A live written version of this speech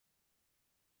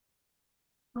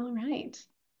All right.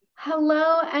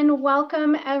 Hello and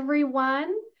welcome,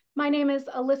 everyone. My name is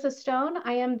Alyssa Stone.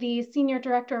 I am the Senior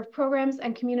Director of Programs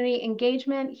and Community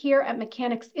Engagement here at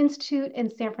Mechanics Institute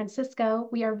in San Francisco.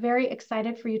 We are very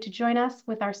excited for you to join us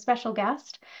with our special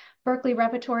guest, Berkeley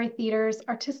Repertory Theater's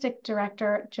Artistic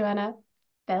Director, Johanna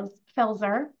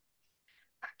Pfaelzer.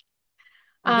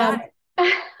 You got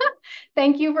it.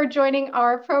 Thank you for joining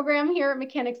our program here at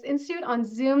Mechanics Institute on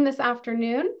Zoom this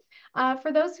afternoon.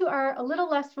 For those who are a little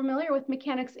less familiar with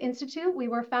Mechanics Institute, we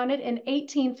were founded in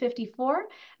 1854,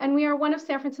 and we are one of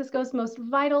San Francisco's most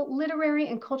vital literary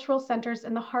and cultural centers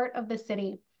in the heart of the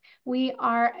city. We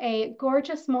are a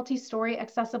gorgeous multi-story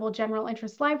accessible general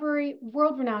interest library,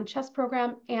 world-renowned chess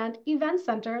program, and event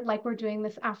center like we're doing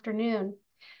this afternoon.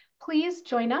 Please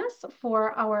join us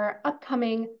for our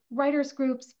upcoming writers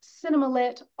groups, cinema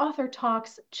lit, author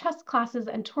talks, chess classes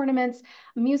and tournaments,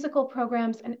 musical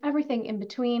programs, and everything in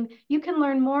between. You can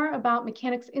learn more about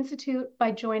Mechanics Institute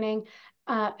by joining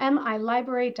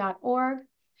milibrary.org.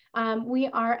 We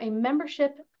are a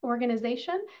membership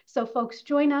organization, so folks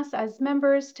join us as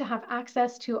members to have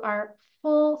access to our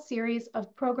full series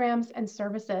of programs and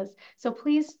services. So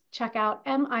please check out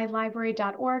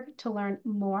milibrary.org to learn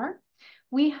more.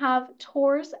 We have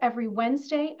tours every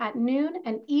Wednesday at noon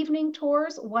and evening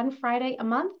tours one Friday a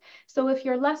month. So if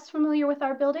you're less familiar with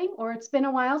our building or it's been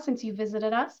a while since you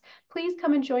visited us, please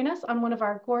come and join us on one of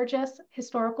our gorgeous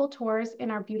historical tours in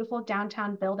our beautiful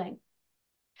downtown building.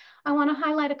 I want to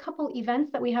highlight a couple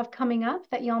events that we have coming up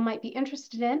that y'all might be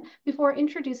interested in before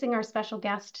introducing our special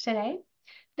guest today.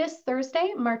 This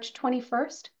Thursday, March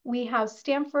 21st, we have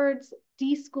Stanford's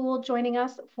D School joining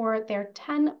us for their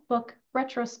 10-book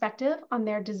retrospective on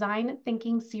their design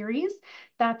thinking series.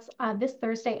 That's this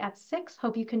Thursday at 6.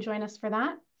 Hope you can join us for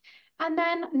that. And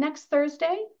then next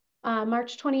Thursday,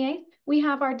 March 28th, we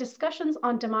have our discussions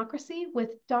on democracy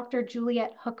with Dr.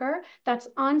 Juliet Hooker. That's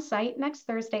on site next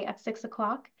Thursday at 6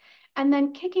 o'clock. And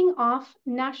then kicking off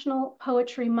National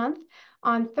Poetry Month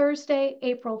on Thursday,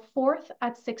 April 4th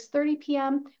at 6:30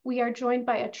 p.m., we are joined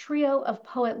by a trio of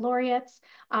poet laureates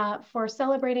for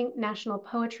celebrating National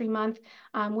Poetry Month.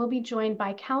 We'll be joined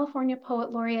by California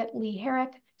Poet Laureate Lee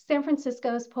Herrick, San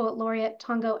Francisco's Poet Laureate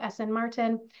Tongo S.N.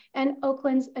 Martin, and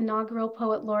Oakland's inaugural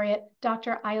Poet Laureate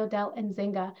Dr. Ayodele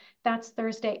Nzinga. That's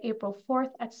Thursday, April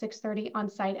 4th at 6:30 on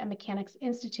site at Mechanics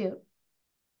Institute.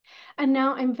 And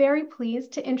now I'm very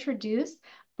pleased to introduce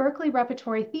Berkeley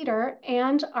Repertory Theatre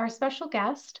and our special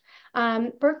guest.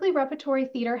 Berkeley Repertory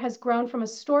Theatre has grown from a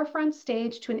storefront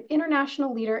stage to an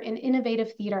international leader in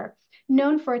innovative theater.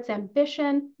 Known for its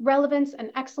ambition, relevance,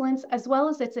 and excellence, as well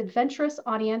as its adventurous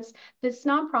audience, this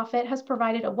nonprofit has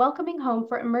provided a welcoming home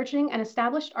for emerging and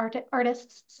established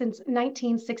artists since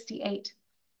 1968.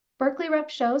 Berkeley Rep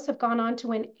shows have gone on to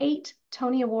win 8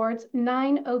 Tony Awards,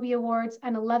 9 Obie Awards,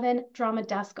 and 11 Drama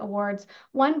Desk Awards,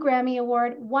 1 Grammy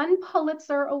Award, 1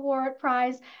 Pulitzer Award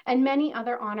Prize, and many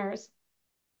other honors.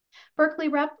 Berkeley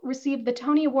Rep received the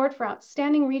Tony Award for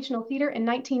Outstanding Regional Theater in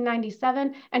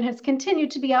 1997 and has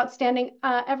continued to be outstanding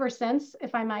ever since,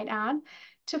 if I might add.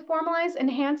 To formalize,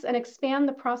 enhance, and expand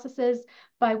the processes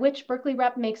by which Berkeley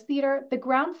Rep makes theater, the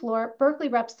ground floor Berkeley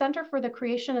Rep Center for the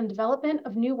Creation and Development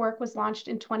of New Work was launched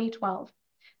in 2012.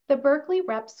 The Berkeley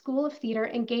Rep School of Theater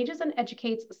engages and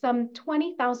educates some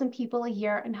 20,000 people a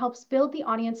year and helps build the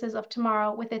audiences of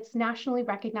tomorrow with its nationally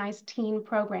recognized teen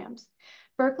programs.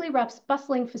 Berkeley Rep's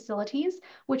bustling facilities,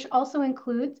 which also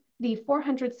includes the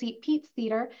 400-seat Pete's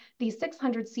Theater, the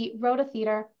 600-seat Rhoda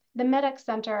Theater, the MEDEX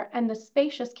Center, and the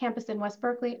spacious campus in West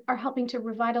Berkeley are helping to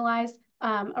revitalize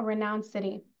a renowned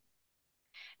city.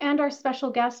 And our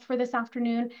special guest for this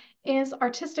afternoon is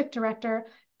Artistic Director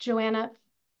Johanna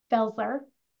Pfaelzer,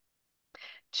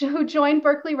 who joined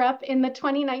Berkeley Rep in the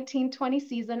 2019-20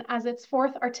 season as its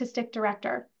 4th Artistic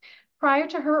Director. Prior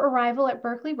to her arrival at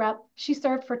Berkeley Rep, she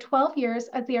served for 12 years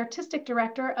as the Artistic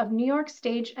Director of New York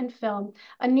Stage and Film,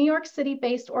 a New York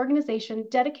City-based organization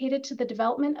dedicated to the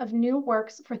development of new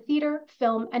works for theater,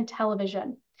 film, and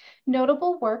television.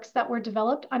 Notable works that were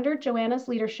developed under Johanna's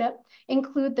leadership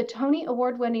include the Tony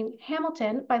Award-winning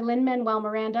Hamilton by Lin-Manuel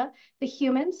Miranda, The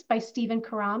Humans by Stephen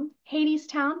Karam,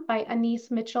 Hadestown by Anise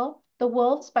Mitchell, The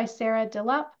Wolves by Sarah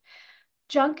Dillup,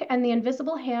 Junk and the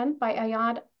Invisible Hand by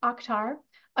Ayad Akhtar,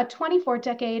 a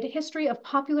 24-decade history of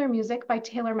popular music by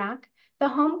Taylor Mack, The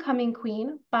Homecoming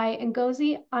Queen by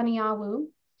Ngozi Anyanwu,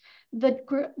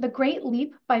 The Great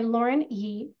Leap by Lauren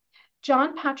Yee,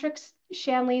 John Patrick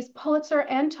Shanley's Pulitzer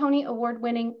and Tony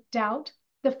Award-winning Doubt,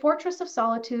 The Fortress of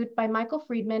Solitude by Michael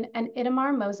Friedman and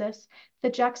Itamar Moses, The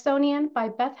Jacksonian by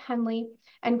Beth Henley,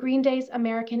 and Green Day's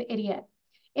American Idiot.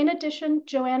 In addition,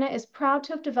 Johanna is proud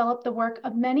to have developed the work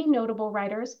of many notable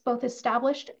writers, both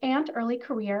established and early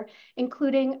career,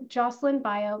 including Jocelyn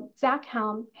Bio, Zach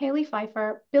Helm, Haley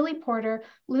Pfeiffer, Billy Porter,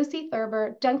 Lucy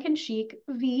Thurber, Duncan Sheik,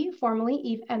 V, formerly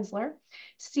Eve Ensler,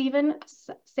 Stephen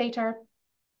Sater,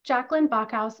 Jacqueline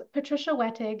Backhaus, Patricia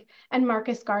Wettig, and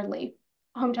Marcus Gardley.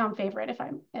 Hometown favorite,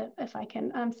 if I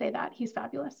can say that. He's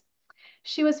fabulous.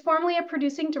 She was formerly a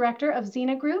producing director of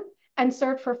Xena Group and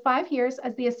served for 5 years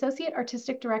as the Associate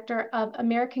Artistic Director of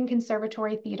American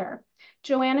Conservatory Theater.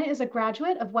 Johanna is a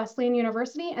graduate of Wesleyan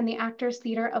University and the Actors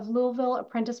Theater of Louisville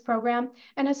Apprentice Program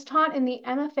and has taught in the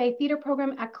MFA Theater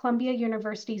Program at Columbia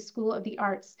University School of the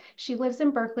Arts. She lives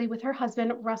in Berkeley with her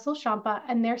husband, Russell Champa,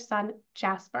 and their son,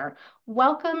 Jasper.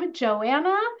 Welcome,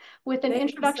 Johanna, with an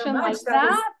introduction like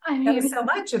that. That was so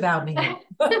much about me.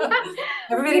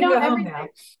 Everybody you know, can go home now.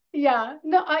 Yeah,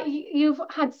 no, you've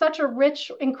had such a rich,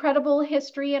 incredible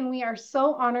history, and we are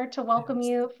so honored to welcome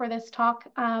you for this talk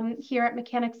here at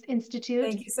Mechanics Institute.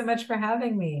 Thank you so much for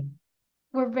having me.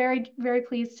 We're very, very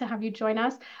pleased to have you join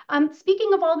us.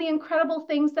 Speaking of all the incredible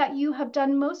things that you have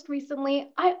done most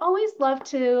recently, I always love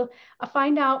to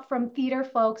find out from theater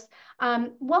folks,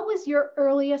 what was your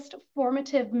earliest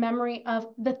formative memory of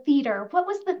the theater? What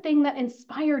was the thing that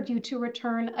inspired you to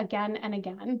return again and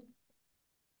again?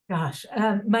 Gosh,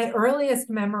 my earliest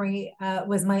memory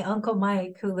was my Uncle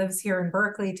Mike, who lives here in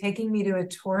Berkeley, taking me to a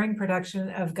touring production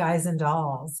of Guys and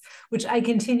Dolls, which I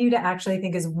continue to actually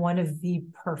think is one of the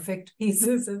perfect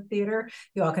pieces of theater.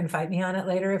 You all can fight me on it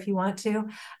later if you want to.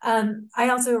 I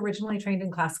also originally trained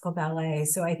in classical ballet,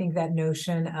 so I think that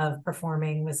notion of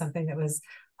performing was something that was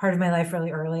part of my life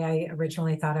really early. I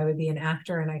originally thought I would be an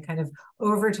actor, and I kind of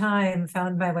over time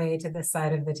found my way to this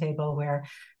side of the table where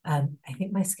I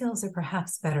think my skills are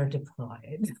perhaps better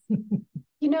deployed.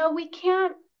 You know, we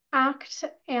can't act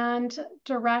and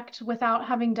direct without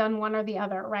having done one or the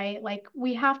other, right? Like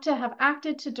we have to have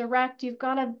acted to direct. You've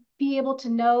got to be able to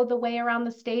know the way around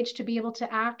the stage to be able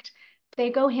to act. They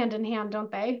go hand in hand,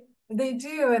 don't they? They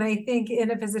do. And I think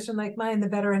in a position like mine, the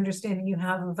better understanding you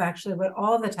have of actually what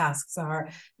all the tasks are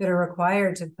that are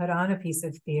required to put on a piece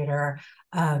of theater,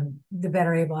 the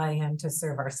better able I am to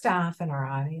serve our staff and our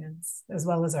audience, as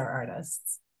well as our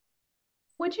artists.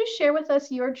 Would you share with us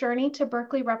your journey to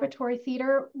Berkeley Repertory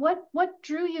Theatre? What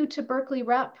drew you to Berkeley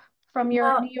Rep from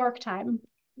your New York time?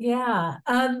 Yeah.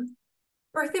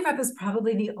 Berkeley Rep is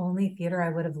probably the only theater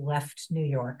I would have left New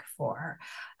York for.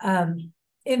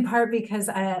 In part because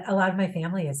a lot of my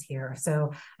family is here.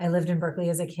 So I lived in Berkeley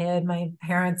as a kid. My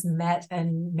parents met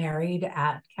and married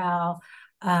at Cal.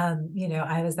 You know,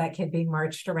 I was that kid being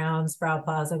marched around Sproul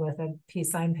Plaza with a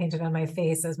peace sign painted on my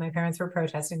face as my parents were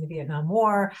protesting the Vietnam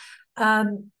War.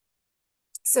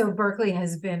 So Berkeley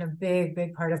has been a big,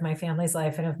 big part of my family's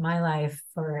life and of my life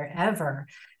forever.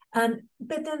 But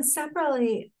then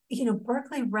separately, you know,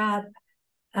 Berkeley Rep,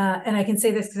 and I can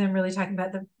say this because I'm really talking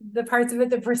about the parts of it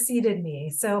that preceded me.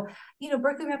 So, you know,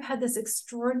 Berkeley Rep had this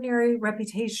extraordinary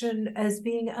reputation as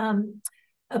being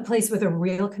a place with a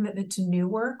real commitment to new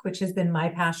work, which has been my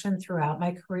passion throughout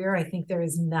my career. I think there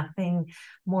is nothing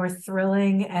more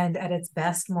thrilling and at its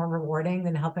best more rewarding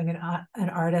than helping an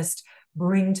artist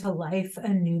bring to life a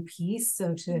new piece.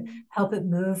 So to help it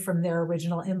move from their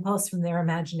original impulse, from their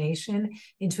imagination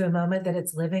into a moment that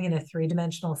it's living in a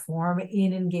three-dimensional form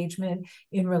in engagement,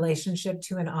 in relationship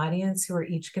to an audience who are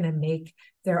each going to make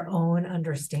their own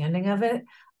understanding of it,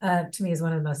 to me is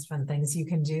one of the most fun things you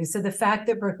can do. So the fact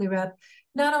that Berkeley Rep,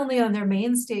 not only on their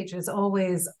main stage is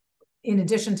always, in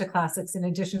addition to classics, in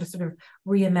addition to sort of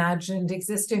reimagined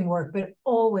existing work, but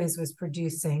always was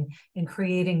producing and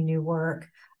creating new work.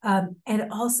 And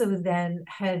also then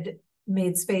had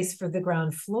made space for the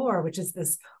ground floor, which is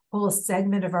this whole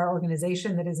segment of our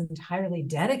organization that is entirely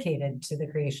dedicated to the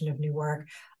creation of new work,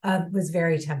 was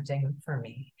very tempting for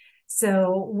me.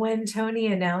 So when Tony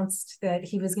announced that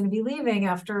he was going to be leaving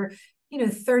after, you know,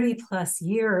 30 plus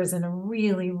years and a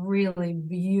really, really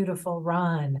beautiful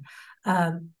run,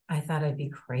 I thought I'd be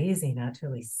crazy not to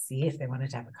at least see if they wanted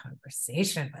to have a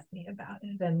conversation with me about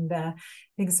it. And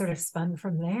things sort of spun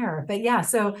from there. But yeah,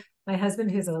 so my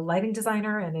husband, who's a lighting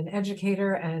designer and an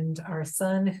educator, and our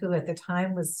son, who at the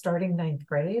time was starting 9th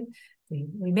grade,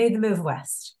 we made the move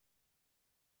west.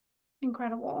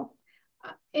 Incredible.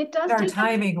 It does. Our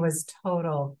timing was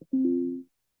total. It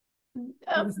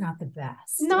was not the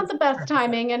best. Not the best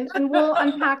timing, and we'll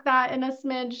unpack that in a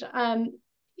smidge.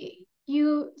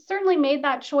 You certainly made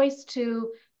that choice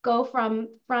to go from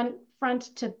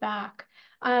front to back.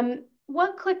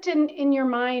 What clicked in your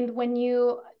mind when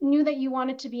you knew that you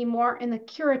wanted to be more in the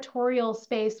curatorial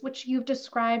space, which you've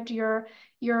described your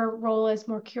your role as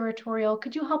more curatorial.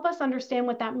 Could you help us understand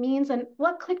what that means and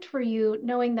what clicked for you,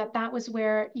 knowing that that was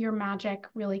where your magic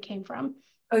really came from?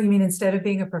 Oh, you mean instead of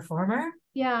being a performer?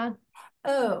 Yeah.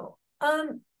 Oh,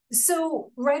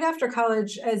 so right after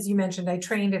college, as you mentioned, I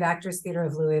trained at Actors Theatre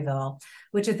of Louisville,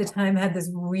 which at the time had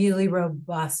this really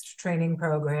robust training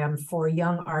program for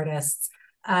young artists.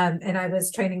 And I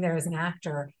was training there as an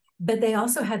actor. But they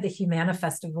also had the Humana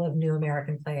Festival of New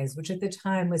American Plays, which at the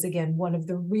time was, again, one of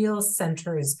the real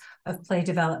centers of play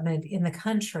development in the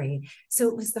country. So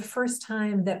it was the first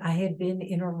time that I had been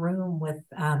in a room with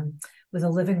a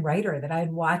living writer, that I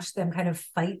had watched them kind of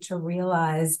fight to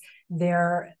realize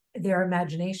their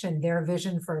imagination, their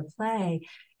vision for a play.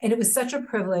 And it was such a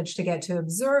privilege to get to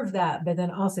observe that, but then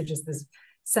also just this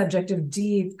subject of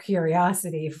deep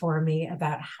curiosity for me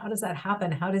about how does that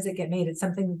happen? How does it get made? It's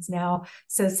something that's now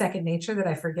so second nature that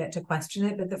I forget to question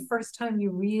it. But the first time you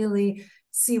really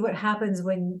see what happens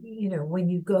when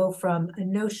you go from a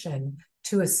notion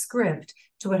to a script,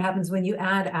 to what happens when you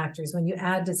add actors, when you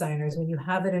add designers, when you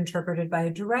have it interpreted by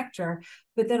a director,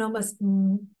 but then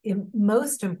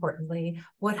most importantly,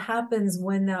 what happens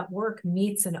when that work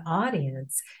meets an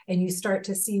audience and you start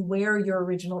to see where your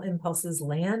original impulses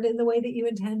land in the way that you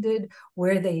intended,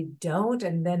 where they don't,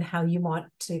 and then how you want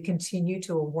to continue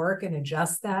to work and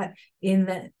adjust that in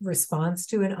the response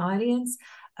to an audience.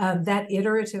 That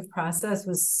iterative process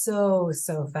was so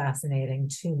fascinating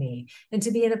to me. And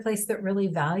to be in a place that really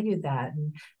valued that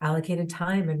and allocated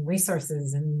time and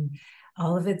resources and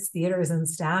all of its theaters and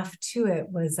staff to it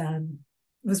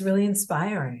was really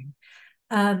inspiring.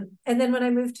 And then when I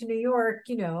moved to New York,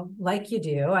 like you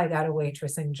do, I got a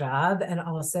waitressing job and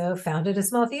also founded a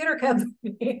small theater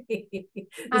company.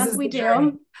 As we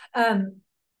do.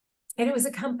 And it was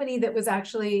a company that was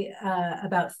actually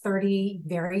about 30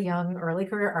 very young early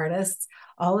career artists,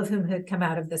 all of whom had come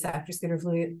out of this Actors Theatre of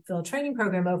Louisville training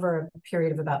program over a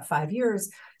period of about 5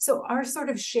 years. So our sort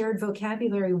of shared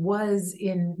vocabulary was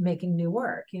in making new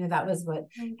work. That was what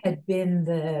had been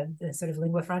the sort of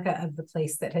lingua franca of the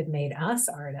place that had made us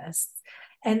artists.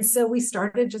 And so we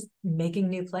started just making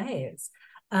new plays.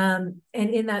 And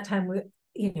in that time,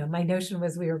 my notion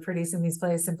was we were producing these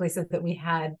plays simply so that we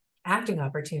had acting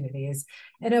opportunities.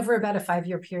 And over about a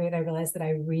 5-year period, I realized that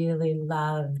I really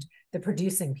loved the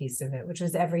producing piece of it, which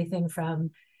was everything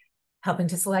from helping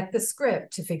to select the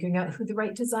script, to figuring out who the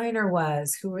right designer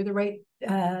was, who were the right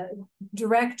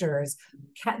directors,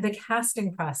 the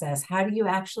casting process. How do you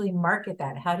actually market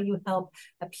that? How do you help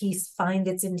a piece find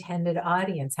its intended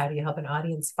audience? How do you help an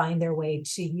audience find their way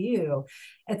to you?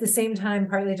 At the same time,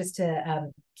 partly just to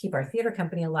keep our theater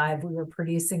company alive, we were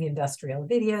producing industrial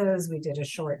videos. We did a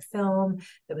short film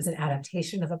that was an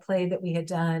adaptation of a play that we had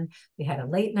done. We had a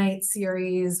late night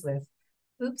series with,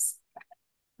 oops,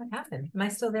 what happened? Am I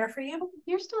still there for you?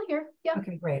 You're still here. Yeah.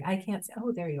 Okay, great. I can't see.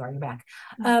 Oh, there you are. You're back.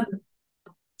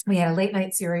 We had a late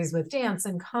night series with dance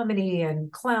and comedy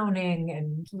and clowning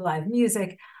and live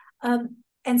music.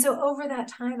 And so over that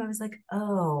time, I was like,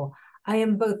 oh, I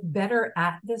am both better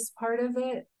at this part of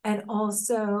it and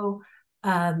also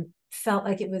felt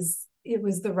like it was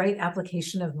the right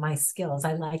application of my skills.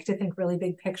 I like to think really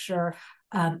big picture.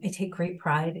 I take great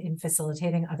pride in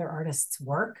facilitating other artists'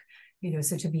 work.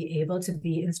 So to be able to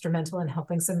be instrumental in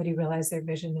helping somebody realize their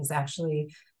vision is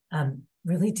actually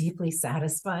really deeply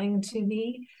satisfying to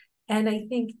me. And I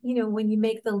think, when you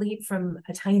make the leap from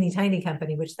a tiny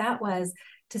company, which that was,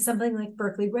 to something like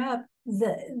Berkeley Rep,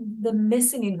 the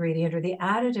missing ingredient or the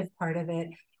additive part of it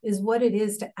is what it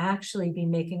is to actually be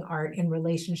making art in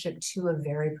relationship to a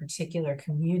very particular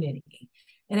community.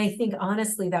 And I think,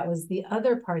 honestly, that was the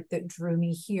other part that drew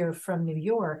me here from New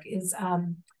York is,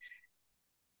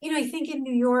 I think in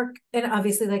New York, and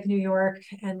obviously like New York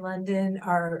and London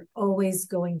are always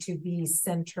going to be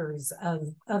centers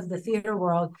of the theater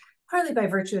world, partly by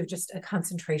virtue of just a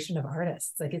concentration of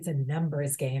artists. Like it's a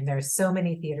numbers game. There's so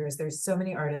many theaters, there's so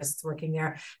many artists working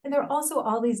there. And there are also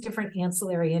all these different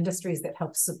ancillary industries that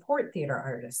help support theater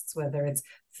artists, whether it's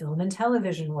film and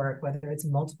television work, whether it's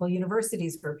multiple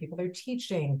universities where people are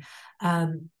teaching.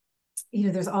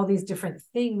 There's all these different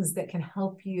things that can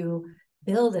help you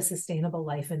build a sustainable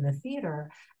life in the theater.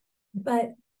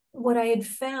 But what I had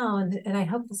found, and I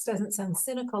hope this doesn't sound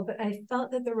cynical, but I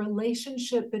felt that the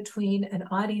relationship between an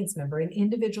audience member, an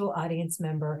individual audience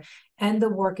member, and the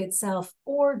work itself,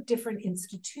 or different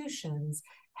institutions,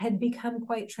 had become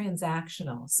quite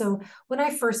transactional. So when I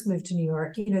first moved to New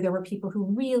York, there were people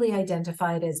who really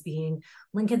identified as being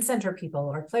Lincoln Center people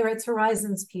or Playwrights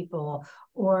Horizons people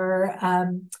or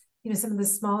some of the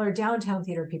smaller downtown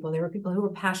theater people. There were people who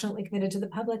were passionately committed to the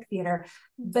public theater.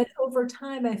 But over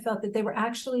time, I felt that they were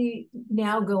actually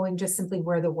now going just simply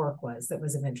where the work was that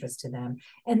was of interest to them.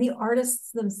 And the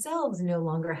artists themselves no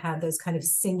longer had those kind of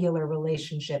singular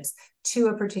relationships to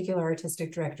a particular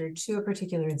artistic director, to a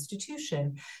particular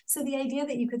institution. So the idea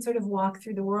that you could sort of walk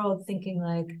through the world thinking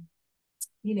like,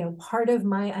 part of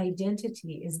my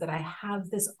identity is that I have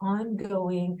this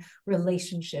ongoing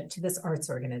relationship to this arts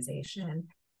organization,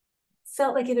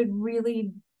 felt like it had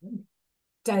really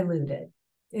diluted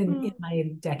in my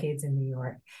decades in New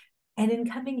York. And in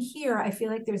coming here, I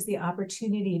feel like there's the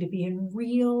opportunity to be in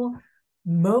real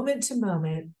moment to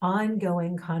moment,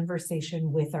 ongoing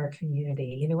conversation with our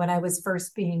community. When I was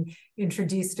first being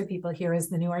introduced to people here as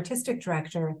the new artistic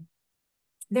director,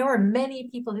 there were many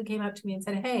people who came up to me and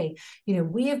said, hey,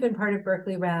 we have been part of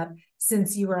Berkeley Rep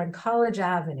since you were on College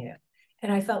Avenue.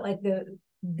 And I felt like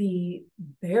the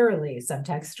barely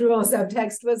subtextual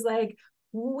subtext was like,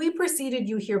 we preceded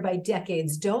you here by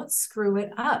decades. Don't screw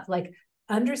it up. Like,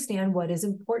 understand what is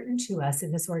important to us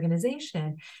in this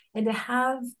organization, and to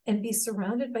have and be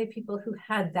surrounded by people who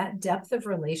had that depth of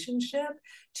relationship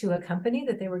to a company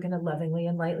that they were going to lovingly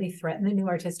and lightly threaten the new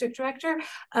artistic director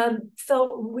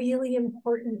felt really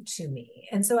important to me.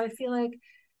 And so I feel like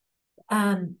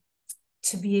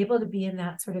to be able to be in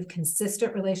that sort of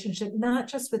consistent relationship, not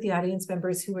just with the audience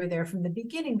members who were there from the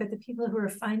beginning, but the people who are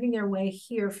finding their way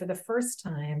here for the first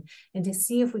time, and to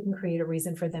see if we can create a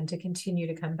reason for them to continue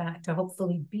to come back, to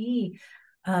hopefully be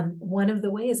one of the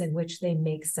ways in which they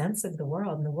make sense of the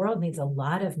world. And the world needs a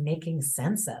lot of making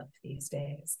sense of these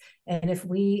days. And if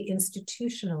we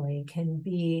institutionally can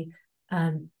be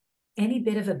any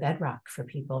bit of a bedrock for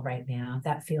people right now,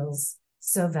 that feels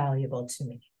so valuable to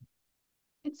me.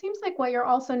 It seems like what you're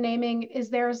also naming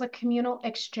is there's a communal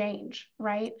exchange,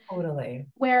 right? Totally.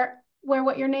 Where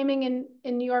what you're naming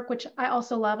in New York, which I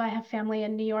also love, I have family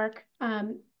in New York,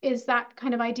 is that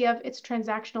kind of idea of it's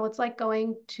transactional. It's like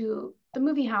going to the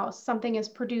movie house. Something is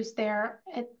produced there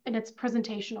and it's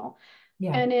presentational.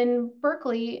 Yeah. And in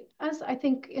Berkeley, as I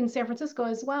think in San Francisco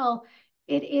as well,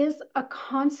 it is a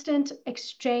constant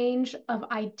exchange of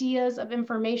ideas, of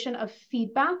information, of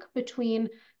feedback between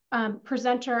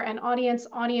presenter and audience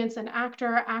and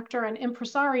actor and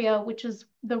impresario, which is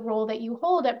the role that you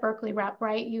hold at Berkeley Rep,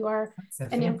 right? You are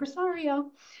an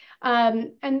impresario.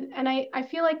 And I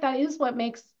feel like that is what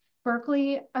makes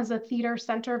Berkeley as a theater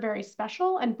center very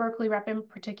special, and Berkeley Rep in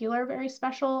particular very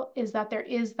special, is that there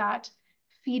is that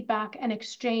feedback and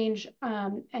exchange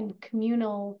and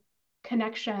communal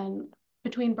connection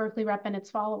between Berkeley Rep and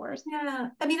its followers. Yeah,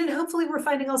 I mean, and hopefully we're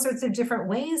finding all sorts of different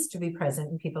ways to be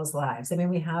present in people's lives. I mean,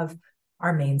 we have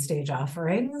our main stage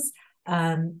offerings.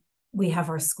 We have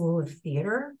our School of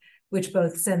Theater, which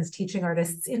both sends teaching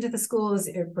artists into the schools.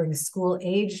 It brings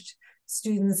school-aged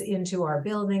students into our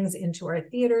buildings, into our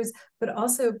theaters, but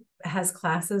also has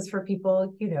classes for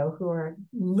people, who are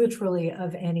literally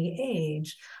of any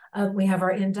age. We have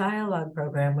our In Dialogue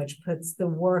program, which puts the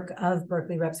work of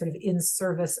Berkeley Rep sort of in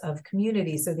service of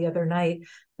community. So the other night,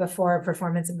 before a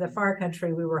performance of The Far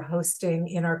Country, we were hosting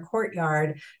in our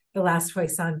courtyard the Last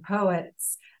Hoisan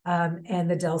Poets and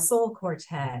the Del Sol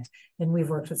Quartet. And we've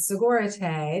worked with Segorite.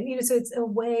 And, so it's a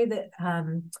way that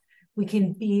we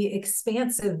can be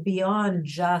expansive beyond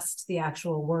just the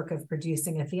actual work of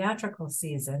producing a theatrical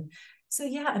season. So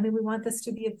yeah, I mean, we want this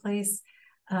to be a place.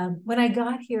 When I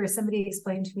got here, somebody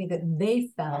explained to me that they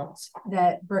felt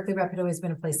that Berkeley Rep had always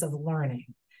been a place of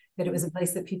learning, that it was a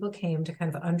place that people came to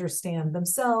kind of understand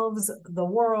themselves, the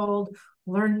world,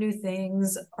 learn new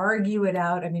things, argue it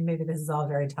out. I mean, maybe this is all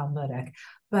very Talmudic,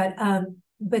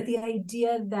 but the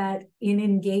idea that in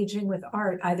engaging with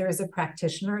art, either as a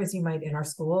practitioner, as you might in our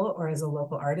school, or as a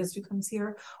local artist who comes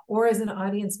here, or as an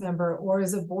audience member, or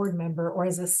as a board member, or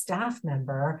as a staff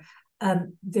member,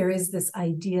 there is this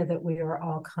idea that we are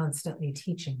all constantly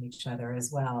teaching each other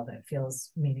as well that feels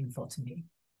meaningful to me.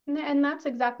 And that's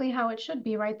exactly how it should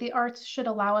be, right? The arts should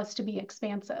allow us to be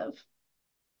expansive.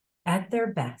 At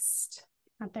their best.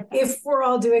 At their best. If we're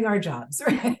all doing our jobs,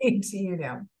 right?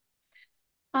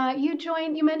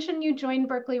 You mentioned you joined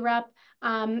Berkeley Rep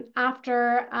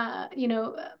after,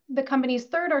 the company's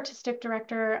third artistic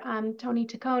director, Tony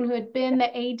Taccone, who had been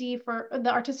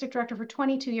the artistic director for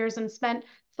 22 years and spent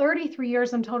 33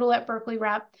 years in total at Berkeley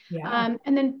Rep. Yeah.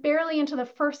 And then barely into the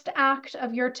first act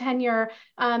of your tenure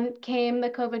came the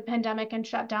COVID pandemic and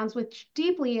shutdowns, which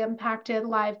deeply impacted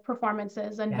live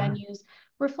performances and venues.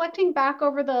 Reflecting back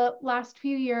over the last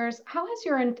few years, how has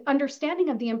your understanding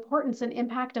of the importance and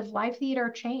impact of live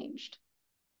theater changed?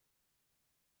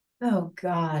 Oh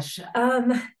gosh,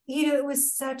 it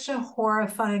was such a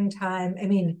horrifying time. I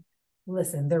mean,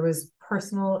 listen, there was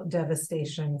personal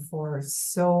devastation for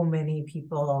so many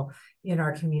people in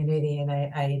our community. And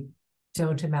I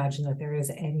don't imagine that there is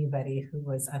anybody who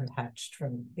was untouched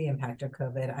from the impact of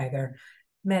COVID, either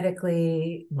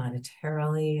medically,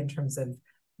 monetarily, in terms of,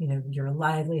 you know, your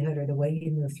livelihood or the way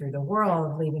you move through the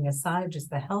world, leaving aside just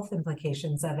the health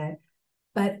implications of it.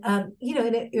 But, you know,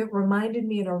 and it reminded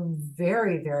me in a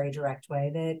very, very direct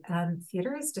way that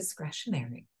theater is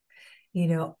discretionary. You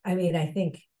know, I mean, I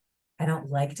don't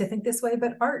like to think this way,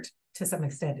 but art to some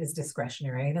extent is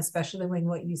discretionary. And especially when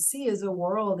what you see is a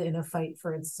world in a fight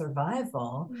for its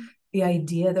survival, the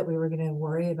idea that we were going to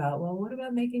worry about, well, what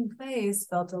about making plays,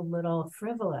 felt a little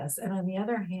frivolous. And on the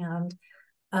other hand,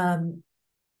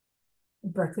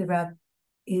 Berkeley Rep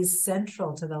is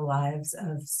central to the lives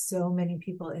of so many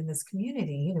people in this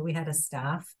community. You know, we had a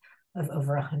staff of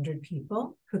over 100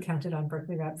 people who counted on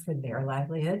Berkeley Rep for their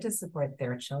livelihood, to support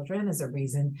their children as a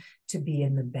reason to be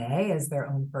in the Bay as their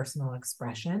own personal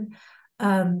expression.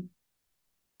 And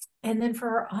then for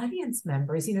our audience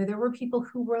members, you know, there were people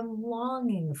who were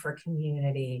longing for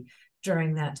community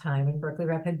during that time. And Berkeley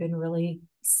Rep had been really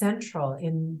central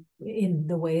in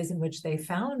the ways in which they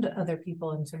found other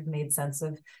people and sort of made sense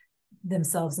of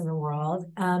themselves in the world.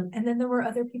 And then there were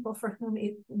other people for whom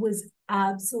it was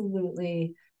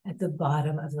absolutely at the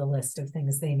bottom of the list of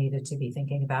things they needed to be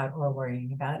thinking about or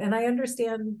worrying about. And I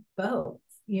understand both,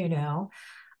 you know.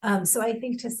 So I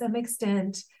think to some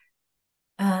extent,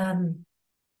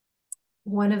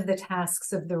 one of the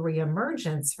tasks of the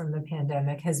reemergence from the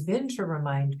pandemic has been to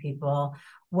remind people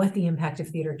what the impact of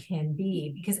theater can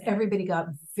be, because everybody got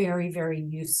very, very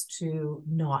used to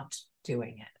not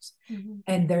doing it. Mm-hmm.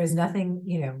 And there's nothing,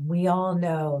 you know, we all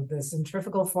know the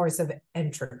centrifugal force of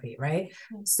entropy, right?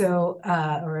 Mm-hmm. So,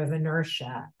 or of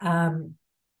inertia.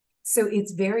 So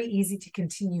it's very easy to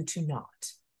continue to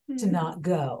not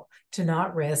go, to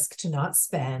not risk, to not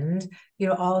spend, you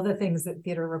know, all the things that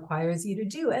theater requires you to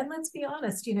do. And let's be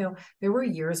honest, you know, there were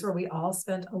years where we all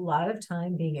spent a lot of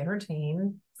time being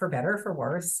entertained, for better or for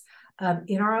worse,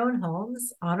 in our own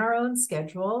homes, on our own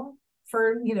schedule,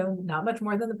 for, you know, not much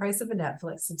more than the price of a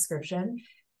Netflix subscription.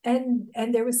 And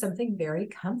there was something very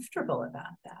comfortable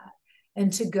about that.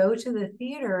 And to go to the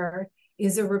theater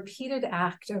is a repeated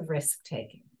act of risk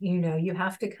taking. You know, you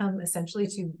have to come essentially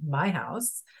to my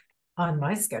house on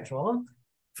my schedule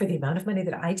for the amount of money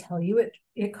that I tell you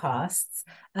it costs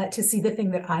to see the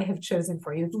thing that I have chosen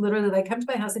for you. It's literally like, come to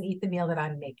my house and eat the meal that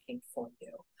I'm making for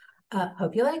you.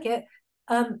 Hope you like it.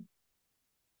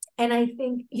 And I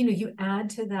think, you know, you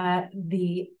add to that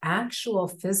the actual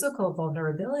physical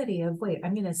vulnerability of, wait,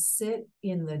 I'm going to sit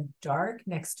in the dark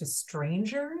next to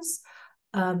strangers.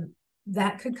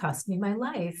 That could cost me my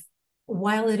life,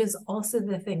 while it is also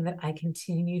the thing that I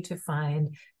continue to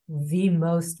find the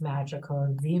most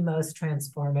magical, the most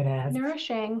transformative,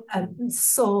 nourishing,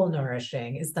 soul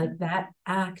nourishing, is like that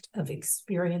act of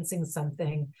experiencing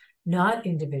something, not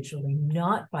individually,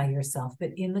 not by yourself, but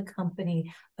in the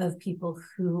company of people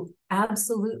who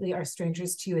absolutely are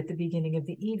strangers to you at the beginning of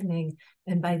the evening.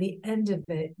 And by the end of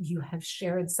it, you have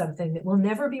shared something that will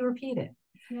never be repeated.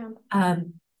 Yeah.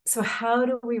 So how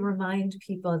do we remind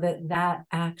people that that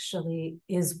actually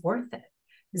is worth it,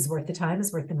 is worth the time,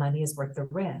 is worth the money, is worth the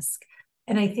risk?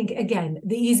 And I think, again,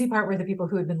 the easy part were the people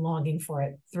who had been longing for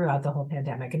it throughout the whole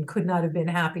pandemic and could not have been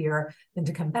happier than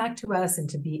to come back to us and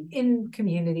to be in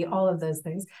community, all of those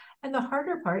things. And the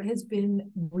harder part has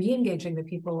been re-engaging the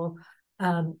people,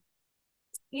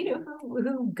 you know,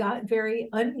 who got very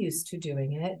unused to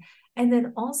doing it. And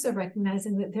then also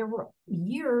recognizing that there were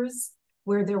years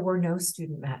where there were no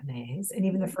student matinees. And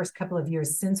even the first couple of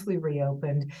years since we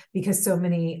reopened, because so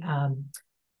many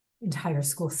entire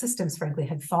school systems, frankly,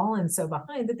 had fallen so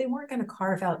behind that they weren't going to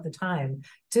carve out the time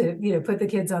to, you know, put the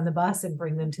kids on the bus and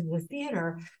bring them to the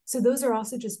theater. So those are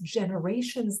also just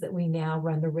generations that we now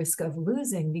run the risk of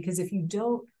losing, because if you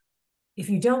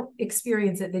don't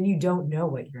experience it, then you don't know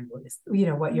what you're losing, you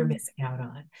know, what you're missing out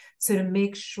on. So to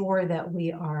make sure that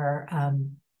we are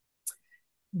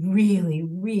really,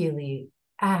 really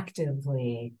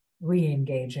actively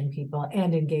re-engaging people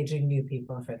and engaging new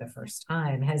people for the first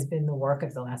time has been the work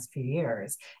of the last few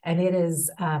years. And it is,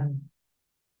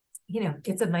 you know,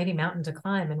 it's a mighty mountain to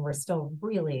climb, and we're still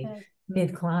really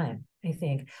mid-climb, I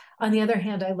think. On the other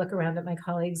hand, I look around at my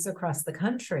colleagues across the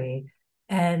country,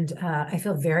 and I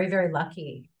feel very, very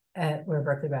lucky at where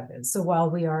Berkeley Rep is. So while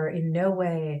we are in no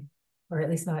way, or at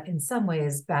least not in some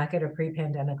ways, back at a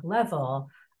pre-pandemic level,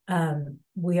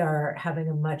 we are having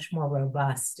a much more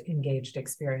robust, engaged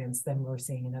experience than we're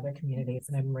seeing in other communities.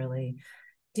 And I'm really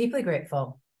deeply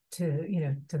grateful to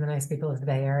the nice people of the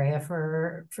Bay Area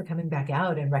for coming back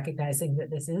out and recognizing that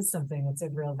this is something that's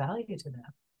of real value to them.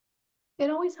 It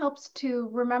always helps to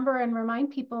remember and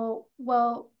remind people,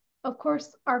 well, of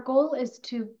course, our goal is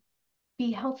to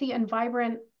be healthy and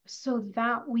vibrant so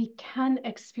that we can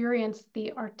experience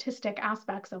the artistic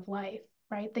aspects of life,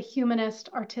 right? The humanist,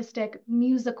 artistic,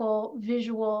 musical,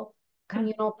 visual,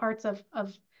 communal parts of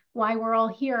why we're all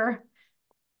here.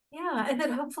 Yeah, and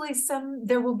then hopefully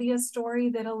there will be a story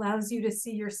that allows you to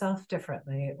see yourself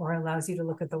differently or allows you to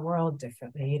look at the world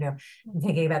differently. I'm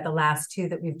thinking about the last two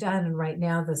that we've done, and right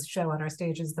now this show on our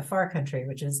stage is The Far Country,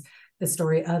 which is the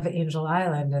story of Angel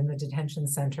Island and the detention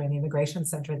center and the immigration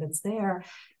center that's there.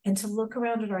 And to look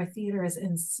around at our theaters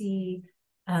and see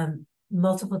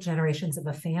multiple generations of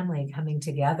a family coming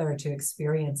together to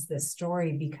experience this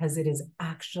story, because it is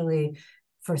actually,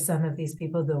 for some of these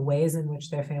people, the ways in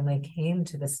which their family came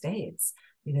to the States.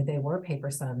 They were paper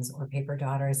sons or paper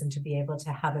daughters, and to be able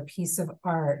to have a piece of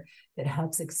art that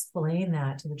helps explain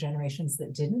that to the generations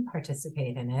that didn't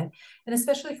participate in it, and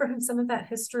especially for whom some of that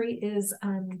history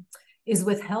is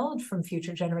withheld from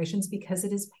future generations because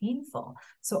it is painful.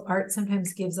 So art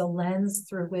sometimes gives a lens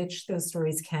through which those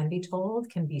stories can be told,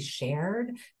 can be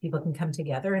shared, people can come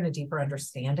together in a deeper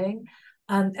understanding.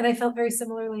 And I felt very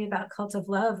similarly about Cult of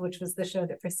Love, which was the show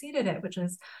that preceded it, which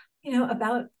was,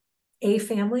 about a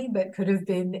family, but could have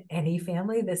been any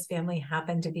family. This family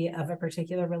happened to be of a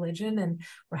particular religion, and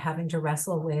we're having to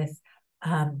wrestle with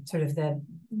sort of the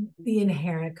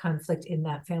inherent conflict in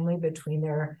that family between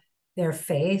their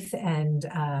faith and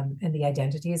the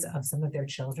identities of some of their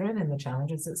children and the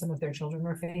challenges that some of their children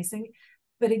were facing.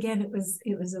 But again,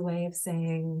 it was a way of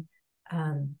saying,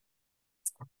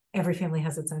 every family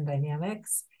has its own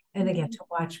dynamics. And again, to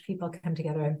watch people come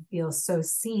together and feel so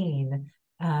seen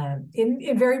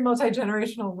in very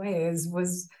multi-generational ways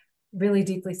was really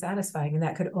deeply satisfying. And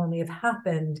that could only have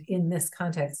happened in this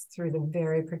context through the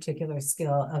very particular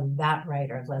skill of that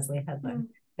writer, Leslye Headland,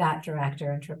 that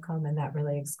director, and Trip Coleman, that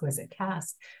really exquisite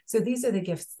cast. So these are the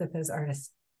gifts that those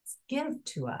artists give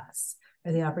to us,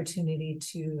 or the opportunity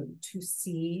to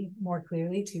see more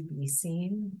clearly, to be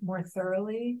seen more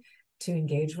thoroughly, to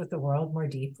engage with the world more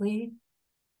deeply.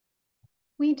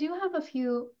 We do have a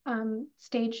few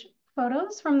stage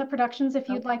photos from the productions if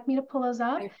you'd like me to pull those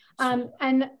up.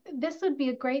 And this would be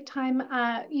a great time.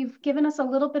 You've given us a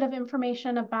little bit of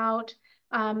information about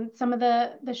some of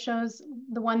the shows,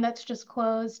 the one that's just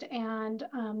closed and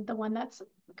the one that's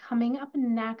coming up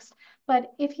next.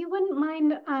 But if you wouldn't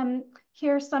mind,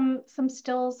 here's some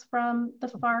stills from The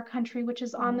Far Country, which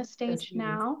is on the stage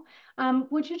now.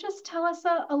 Would you just tell us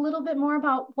a little bit more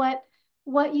about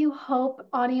what you hope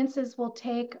audiences will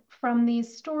take from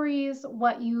these stories,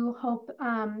 what you hope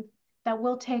that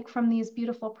we'll take from these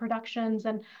beautiful productions?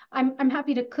 And I'm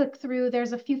happy to click through.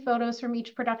 There's a few photos from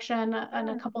each production and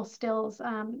a couple stills.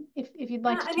 If you'd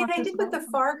like to talk to us about. I think with The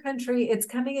Far Country, it's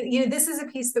coming, this is a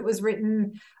piece that was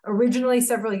written originally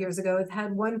several years ago. It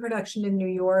had one production in New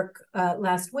York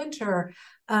last winter.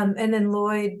 And then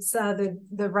Lloyd Suh,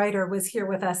 the writer, was here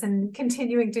with us and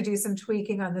continuing to do some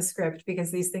tweaking on the script,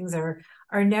 because these things are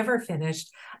never finished.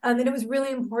 And it was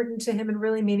really important to him and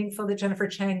really meaningful that Jennifer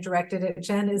Chang directed it.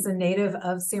 Jen is a native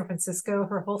of San Francisco.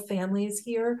 Her whole family is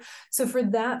here. So for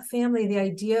that family, the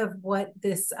idea of what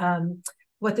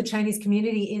the Chinese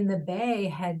community in the Bay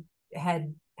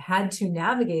had to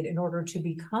navigate in order to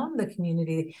become the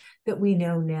community that we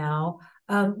know now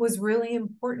was really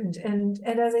important. And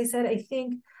as I said, I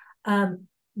think,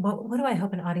 what do I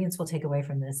hope an audience will take away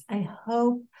from this?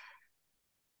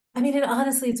 And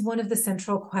honestly, it's one of the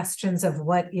central questions of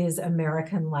what is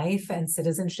American life and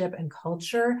citizenship and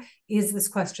culture, is this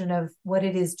question of what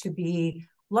it is to be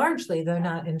largely, though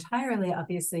not entirely,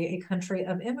 obviously, a country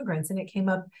of immigrants. And it came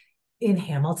up in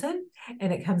Hamilton,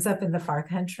 and it comes up in The Far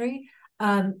Country.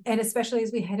 And especially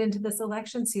as we head into this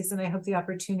election season, I hope the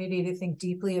opportunity to think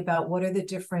deeply about what are the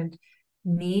different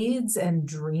needs and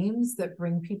dreams that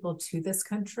bring people to this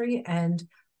country, and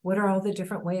what are all the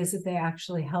different ways that they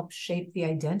actually help shape the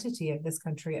identity of this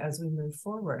country as we move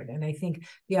forward. And I think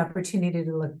the opportunity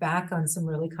to look back on some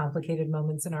really complicated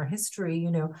moments in our history,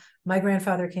 my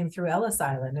grandfather came through Ellis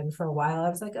Island, and for a while I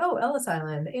was like, oh, Ellis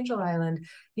Island, Angel Island,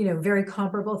 very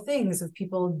comparable things of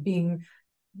people being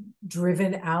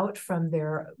driven out from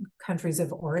their countries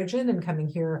of origin and coming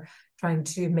here trying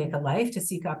to make a life, to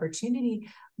seek opportunity.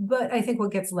 But I think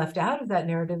what gets left out of that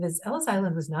narrative is Ellis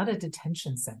Island was not a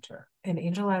detention center, and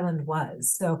Angel Island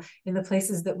was. So in the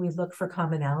places that we look for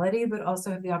commonality, but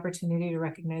also have the opportunity to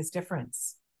recognize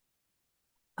difference.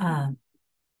 And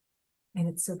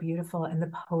it's so beautiful, and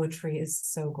the poetry is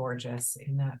so gorgeous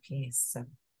in that piece. So.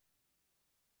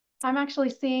 I'm actually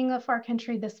seeing The Far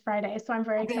Country this Friday, so I'm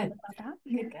very excited about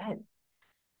that.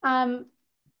 Good.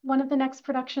 One of the next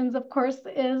productions, of course,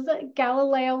 is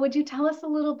Galileo. Would you tell us a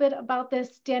little bit about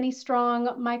this Danny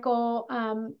Strong, Michael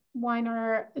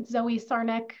Weiner, Zoe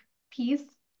Sarnak piece?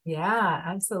 Yeah,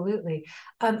 absolutely.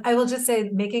 I will just say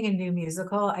making a new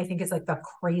musical, I think is like the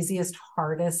craziest,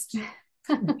 hardest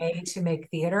way to make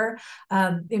theater,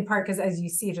 in part because, as you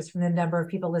see, just from the number of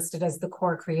people listed as the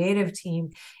core creative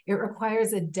team, it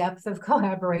requires a depth of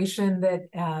collaboration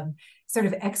that sort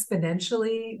of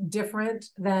exponentially different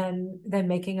than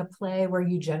making a play where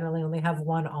you generally only have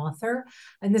one author.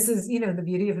 And this is, the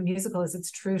beauty of a musical is it's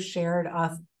true shared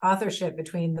authorship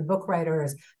between the book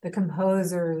writers, the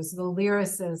composers, the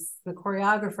lyricists, the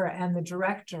choreographer, and the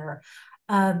director.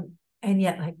 And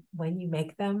yet, like, when you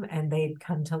make them and they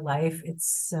come to life,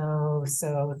 it's so,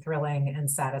 so thrilling and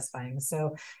satisfying.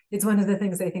 So it's one of the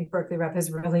things I think Berkeley Rep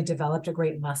has really developed a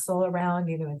great muscle around,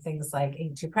 in things like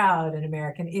Ain't Too Proud and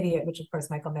American Idiot, which of course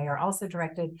Michael Mayer also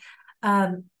directed.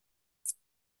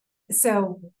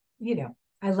 So,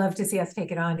 I love to see us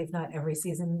take it on, if not every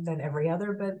season, then every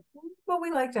other, but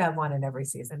we like to have one in every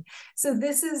season. So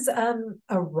this is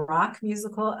a rock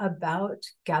musical about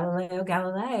Galileo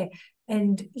Galilei.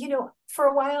 And, for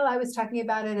a while I was talking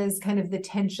about it as kind of the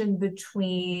tension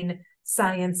between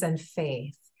science and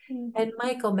faith. And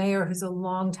Michael Mayer, who's a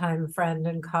longtime friend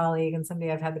and colleague and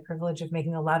somebody I've had the privilege of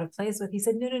making a lot of plays with, he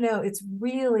said, no, it's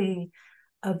really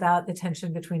about the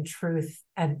tension between truth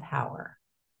and power.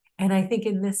 And I think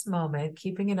in this moment,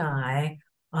 keeping an eye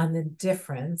on the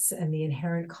difference and the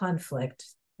inherent conflict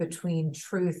between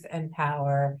truth and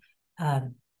power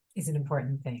is an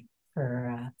important thing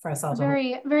for us all.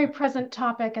 Very present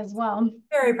topic as well.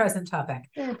 Very present topic.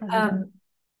 Very present.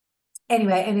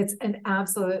 Anyway, and it's an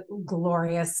absolute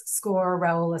glorious score.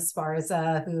 Raul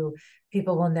Esparza, who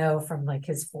people will know from like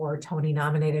his 4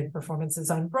 Tony-nominated performances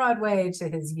on Broadway to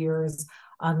his years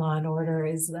on Law and Order,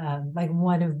 is like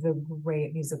one of the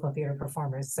great musical theater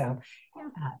performers. So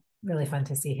really fun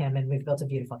to see him, and we've built a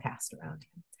beautiful cast around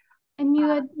him. And you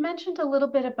had mentioned a little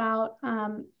bit about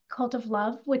Cult of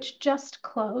Love, which just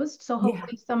closed. So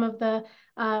hopefully some of the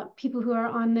people who are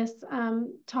on this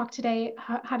talk today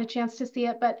had a chance to see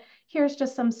it. But here's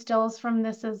just some stills from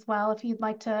this as well, if you'd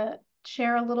like to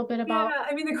share a little bit about. Yeah,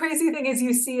 I mean, the crazy thing is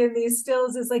you see in these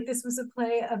stills is like this was a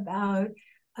play about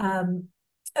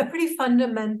a pretty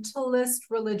fundamentalist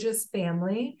religious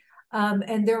family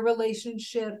and their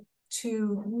relationship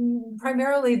to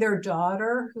primarily their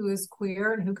daughter, who is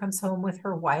queer and who comes home with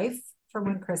her wife for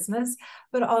one Christmas,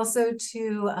 but also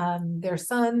to their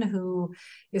son, who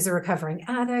is a recovering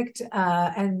addict,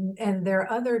 and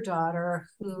their other daughter,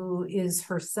 who is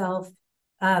herself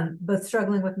both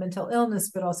struggling with mental illness,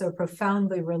 but also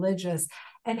profoundly religious,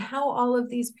 and how all of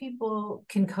these people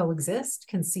can coexist,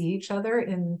 can see each other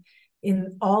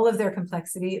in all of their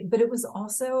complexity. But it was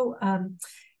also,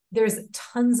 there's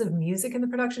tons of music in the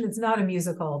production. It's not a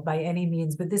musical by any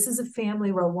means, but this is a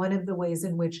family where one of the ways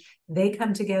in which they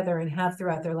come together and have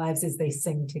throughout their lives is they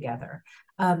sing together.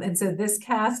 And so this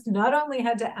cast not only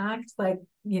had to act like,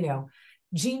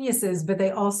 geniuses, but they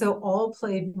also all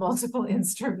played multiple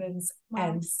instruments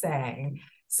and sang.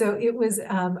 So it was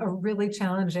a really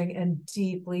challenging and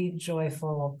deeply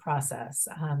joyful process.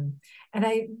 And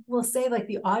I will say, like,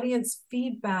 the audience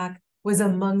feedback was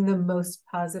among the most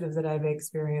positive that I've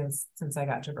experienced since I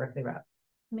got to Berkeley Rep.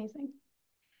 Amazing.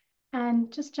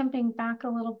 And just jumping back a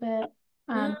little bit,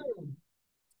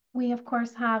 we of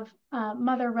course have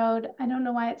Mother Road. I don't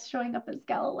know why it's showing up as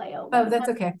Galileo. Oh, that's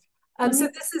okay. So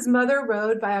this is Mother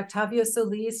Road by Octavio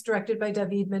Solis, directed by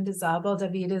David Mendizabal.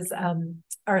 David is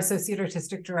our associate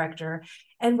artistic director.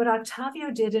 And what Octavio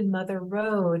did in Mother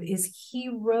Road is he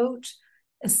wrote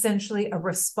essentially a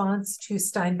response to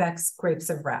Steinbeck's Grapes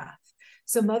of Wrath.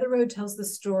 So Mother Road tells the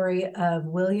story of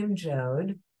William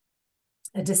Joad,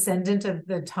 a descendant of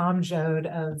the Tom Joad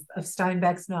of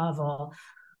Steinbeck's novel,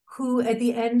 who at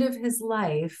the end of his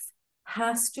life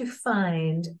has to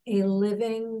find a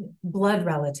living blood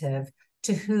relative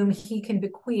to whom he can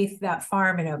bequeath that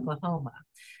farm in Oklahoma.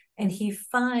 And he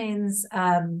finds,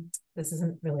 this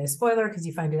isn't really a spoiler because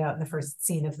you find it out in the first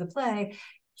scene of the play,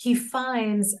 he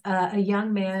finds a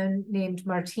young man named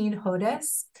Martin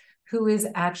Hodes, who is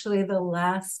actually the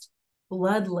last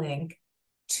blood link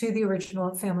to the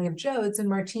original family of Joads. And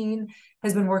Martin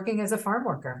has been working as a farm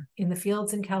worker in the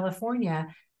fields in California.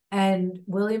 And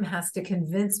William has to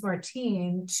convince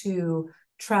Martin to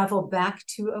travel back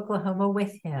to Oklahoma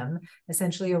with him,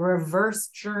 essentially a reverse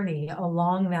journey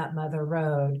along that Mother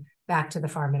Road back to the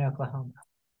farm in Oklahoma.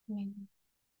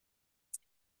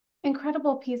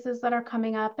 incredible pieces that are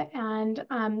coming up. And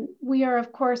we are,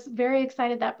 of course, very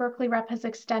excited that Berkeley Rep has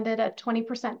extended a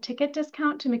 20% ticket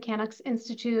discount to Mechanics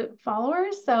Institute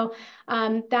followers. So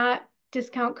that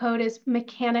discount code is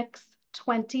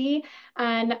Mechanics20,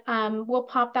 and we'll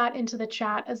pop that into the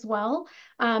chat as well.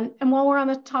 And while we're on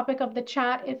the topic of the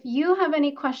chat, if you have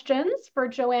any questions for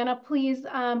Johanna, please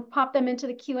pop them into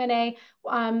the Q&A.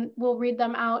 We'll read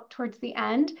them out towards the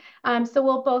end. So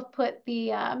we'll both put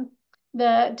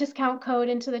the discount code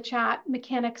into the chat,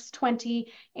 Mechanics20,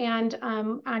 and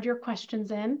add your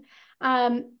questions in.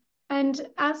 And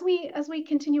as we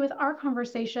continue with our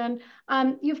conversation,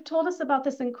 you've told us about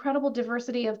this incredible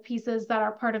diversity of pieces that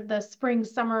are part of the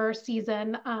spring-summer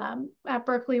season at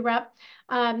Berkeley Rep,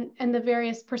 and the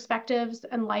various perspectives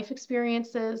and life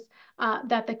experiences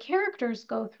that the characters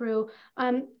go through.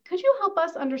 Could you help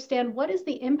us understand what is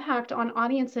the impact on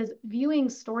audiences viewing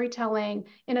storytelling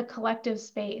in a collective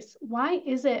space? Why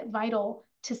is it vital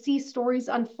to see stories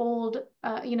unfold,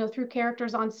 through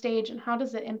characters on stage, and how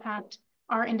does it impact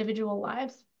our individual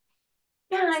lives?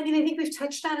 Yeah, I mean, I think we've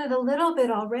touched on it a little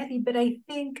bit already, but I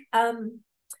think, I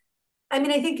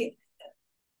think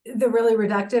the really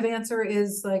reductive answer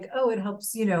is like, oh, it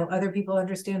helps, other people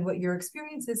understand what your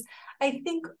experience is. I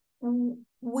think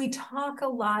we talk a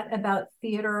lot about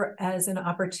theater as an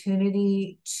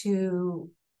opportunity to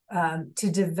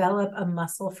develop a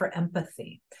muscle for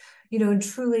empathy, and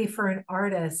truly for an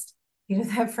artist,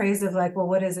 that phrase of like, well,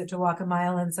 what is it to walk a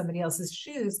mile in somebody else's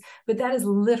shoes? But that is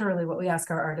literally what we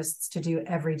ask our artists to do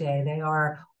every day. They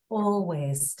are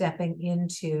always stepping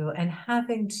into and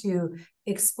having to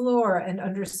explore and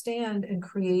understand and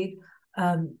create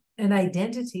an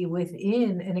identity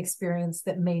within an experience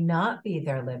that may not be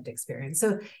their lived experience.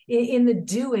 So in the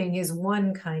doing is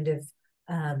one kind of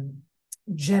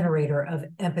generator of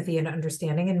empathy and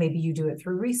understanding, and maybe you do it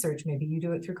through research, maybe you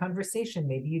do it through conversation,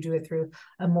 maybe you do it through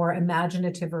a more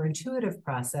imaginative or intuitive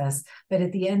process, but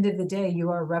at the end of the day you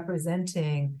are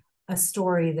representing a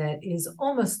story that is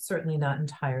almost certainly not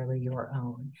entirely your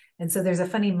own. And so there's a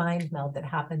funny mind meld that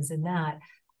happens in that.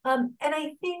 And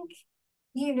I think,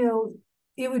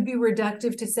 it would be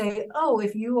reductive to say, oh,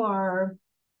 if you are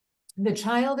the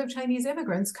child of Chinese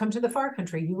immigrants, come to the far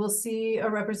country, you will see a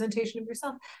representation of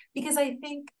yourself. Because I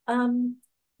think,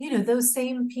 those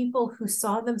same people who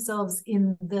saw themselves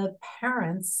in the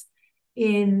parents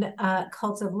in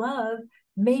Cult of Love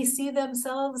may see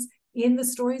themselves in the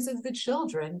stories of the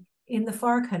children in the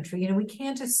far country. We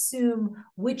can't assume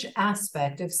which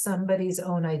aspect of somebody's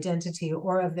own identity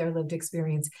or of their lived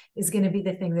experience is going to be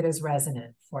the thing that is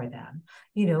resonant for them.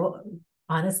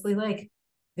 Honestly, like,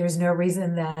 there's no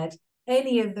reason that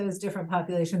any of those different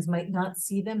populations might not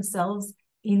see themselves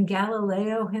in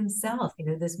Galileo himself,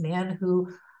 this man who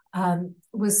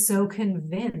was so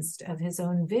convinced of his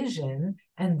own vision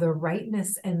and the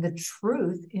rightness and the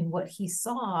truth in what he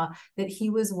saw that he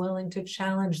was willing to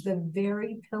challenge the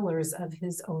very pillars of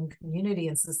his own community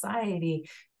and society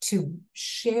to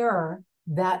share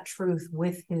that truth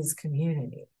with his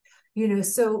community.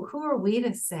 So who are we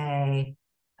to say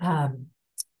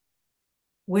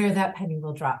where that penny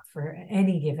will drop for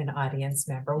any given audience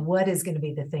member? What is going to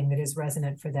be the thing that is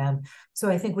resonant for them? So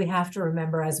I think we have to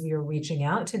remember, as we are reaching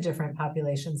out to different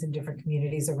populations and different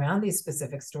communities around these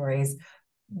specific stories,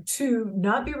 to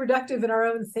not be reductive in our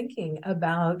own thinking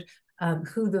about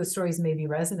who those stories may be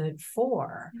resonant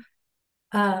for.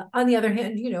 On the other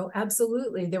hand,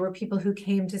 absolutely, there were people who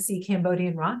came to see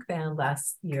Cambodian rock band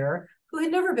last year who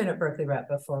had never been at Berkeley Rep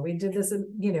before. We did this,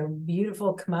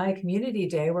 beautiful Khmer community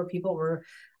day where people were,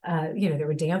 there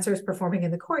were dancers performing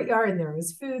in the courtyard, and there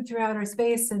was food throughout our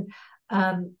space. And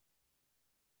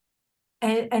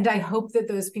I hope that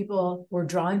those people were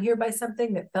drawn here by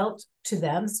something that felt to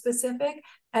them specific,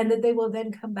 and that they will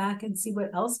then come back and see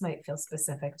what else might feel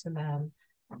specific to them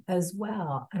as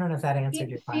well. I don't know if that answered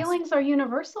your question. Feelings are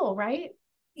universal, right?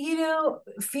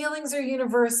 Feelings are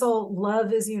universal.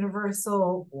 Love is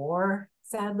universal. War,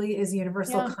 sadly, is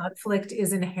universal. Yeah. Conflict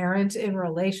is inherent in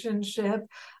relationship.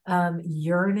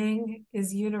 Yearning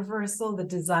is universal. The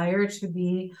desire to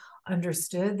be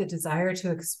understood, the desire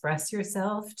to express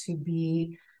yourself, to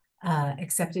be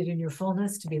accepted in your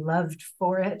fullness, to be loved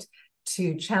for it,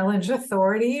 to challenge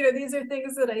authority. These are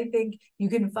things that I think you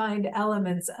can find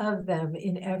elements of them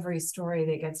in every story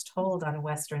that gets told on a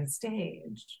Western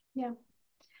stage. Yeah.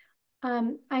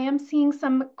 I am seeing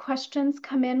some questions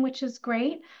come in, which is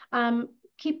great.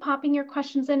 Keep popping your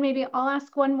questions in. Maybe I'll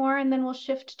ask one more and then we'll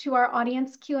shift to our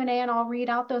audience Q&A and I'll read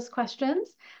out those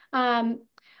questions.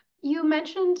 You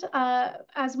mentioned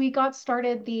as we got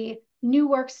started the new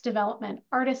works development,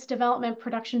 artist development,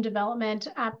 production development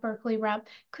at Berkeley Rep.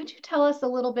 Could you tell us a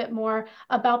little bit more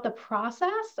about the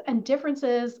process and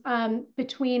differences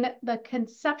between the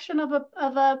conception of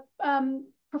a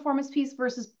performance piece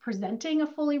versus presenting a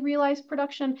fully realized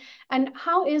production? And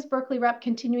how is Berkeley Rep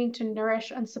continuing to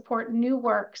nourish and support new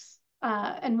works?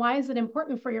 And why is it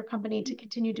important for your company to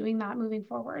continue doing that moving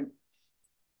forward?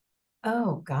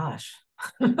 Oh, gosh.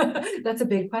 That's a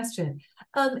big question.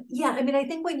 Yeah, I mean, I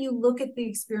think when you look at the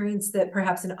experience that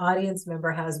perhaps an audience member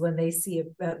has when they see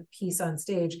a piece on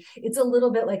stage, it's a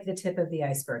little bit like the tip of the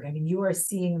iceberg. I mean, you are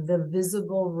seeing the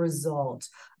visible result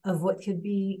of what could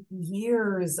be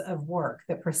years of work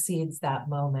that precedes that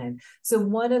moment. So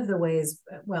one of the ways,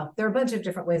 well, there are a bunch of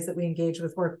different ways that we engage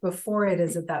with work before it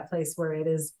is at that place where it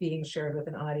is being shared with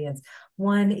an audience.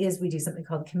 One is we do something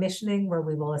called commissioning, where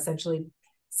we will essentially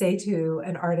say to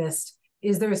an artist,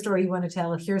 is there a story you want to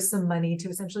tell? Here's some money to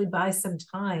essentially buy some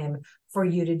time for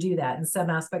you to do that. And some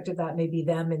aspect of that may be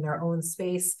them in their own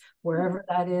space, wherever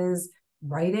that is,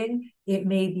 writing. It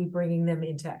may be bringing them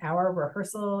into our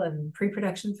rehearsal and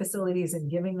pre-production facilities and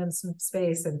giving them some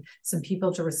space and some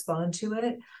people to respond to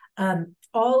it.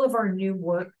 All of our new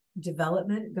work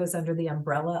development goes under the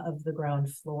umbrella of the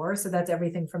ground floor. So that's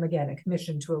everything from, again, a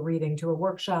commission to a reading, to a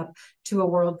workshop, to a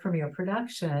world premiere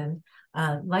production,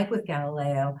 like with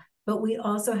Galileo. But we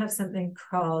also have something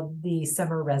called the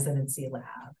Summer Residency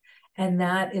Lab. And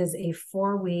that is a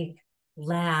 4-week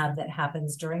lab that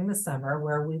happens during the summer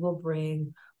where we will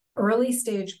bring early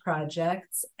stage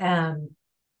projects.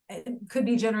 It could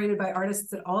be generated by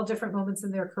artists at all different moments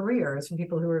in their careers, from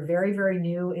people who are very, very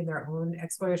new in their own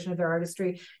exploration of their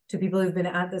artistry to people who've been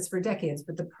at this for decades.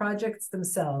 But the projects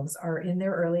themselves are in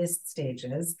their earliest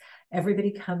stages.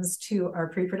 Everybody comes to our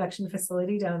pre-production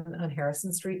facility down on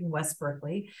Harrison Street in West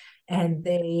Berkeley, and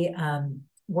they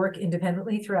work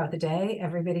independently throughout the day.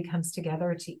 Everybody comes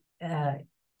together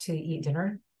to eat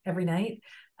dinner every night.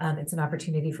 It's an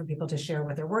opportunity for people to share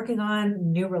what they're working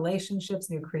on. New relationships,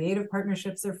 new creative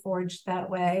partnerships are forged that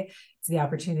way. It's the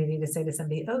opportunity to say to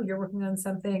somebody, oh, you're working on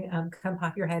something, come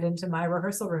pop your head into my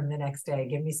rehearsal room the next day,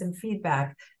 give me some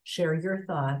feedback, share your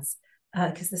thoughts.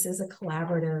 Because this is a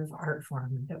collaborative art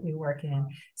form that we work in.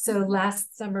 So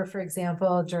last summer, for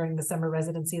example, during the Summer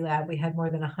Residency Lab, we had more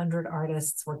than 100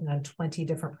 artists working on 20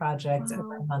 different projects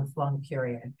over a month-long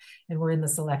period. And we're in the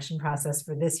selection process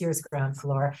for this year's ground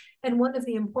floor. And one of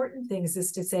the important things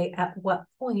is to say, at what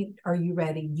point are you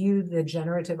ready? You, the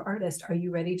generative artist, are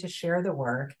you ready to share the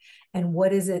work? And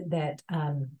what is it that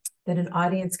that an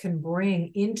audience can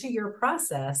bring into your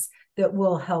process that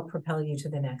will help propel you to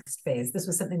the next phase? This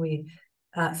was something we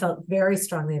felt very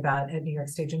strongly about at New York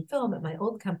Stage and Film at my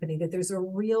old company, that there's a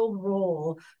real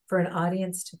role for an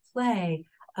audience to play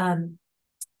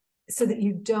so that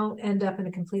you don't end up in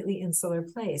a completely insular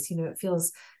place. You know, it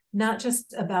feels not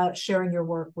just about sharing your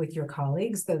work with your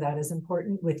colleagues, though that is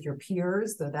important, with your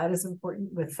peers, though that is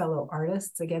important, with fellow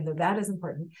artists, again, though that is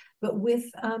important, but with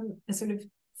a sort of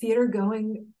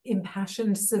theater-going,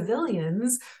 impassioned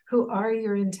civilians who are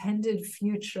your intended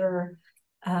future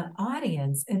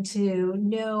audience. And to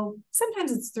know,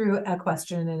 sometimes it's through a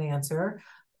question and answer.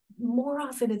 More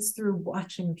often it's through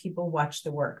watching people watch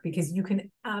the work, because you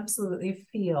can absolutely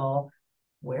feel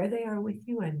where they are with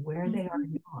you and where they are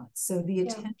not. So the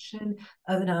attention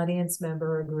of an audience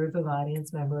member, a group of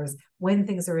audience members, when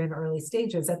things are in early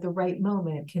stages at the right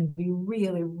moment, can be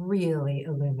really, really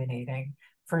illuminating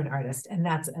for an artist. And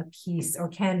that's a piece, or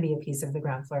can be a piece, of the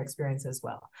ground floor experience as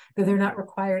well. Though they're not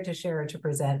required to share or to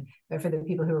present, but for the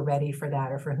people who are ready for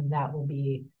that, or for whom that will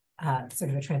be sort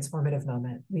of a transformative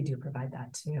moment, we do provide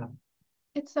that too.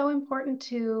 It's so important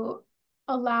to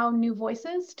allow new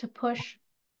voices to push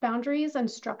boundaries and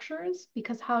structures,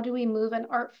 because how do we move an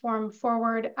art form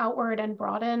forward, outward, and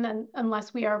broaden, and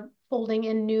unless we are folding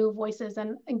in new voices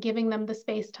and giving them the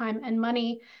space, time, and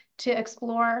money to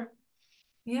explore?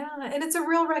 Yeah, and it's a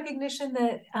real recognition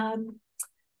that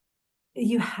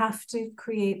you have to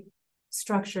create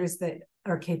structures that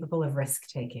are capable of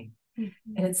risk-taking.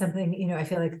 Mm-hmm. And it's something, you know, I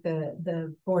feel like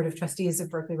the board of trustees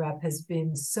of Berkeley Rep has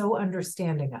been so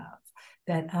understanding of,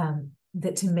 that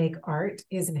that to make art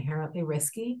is inherently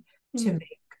risky. Mm-hmm. To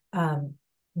make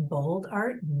bold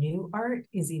art, new art,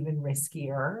 is even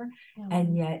riskier. Yeah.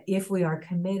 And yet, if we are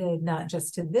committed not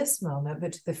just to this moment,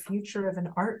 but to the future of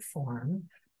an art form,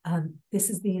 this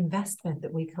is the investment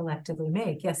that we collectively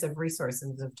make, yes, of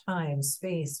resources, of time,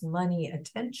 space, money,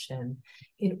 attention,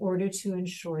 in order to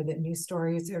ensure that new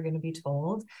stories are going to be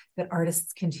told, that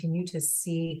artists continue to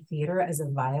see theater as a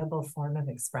viable form of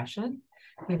expression.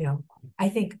 You know, I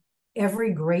think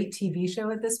every great TV show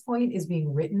at this point is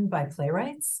being written by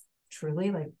playwrights,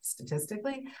 truly, like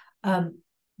statistically.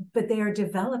 but they are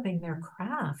developing their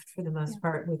craft for the most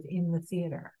part within the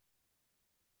theater.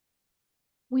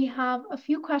 We have a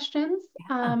few questions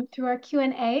through our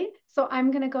Q&A. So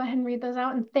I'm going to go ahead and read those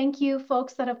out. And thank you,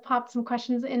 folks that have popped some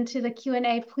questions into the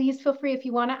Q&A. Please feel free, if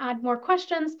you want to add more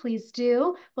questions, please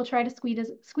do. We'll try to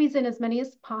squeeze in as many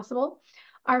as possible.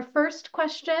 Our first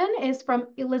question is from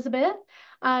Elizabeth.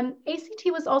 ACT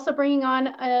was also bringing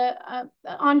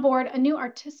on board a new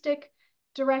artistic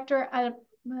director at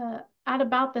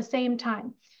about the same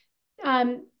time.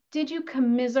 Did you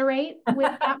commiserate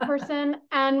with that person?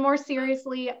 And more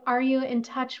seriously, are you in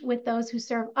touch with those who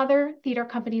serve other theater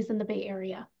companies in the Bay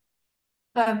Area?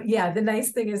 Yeah, the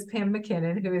nice thing is Pam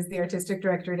McKinnon, who is the artistic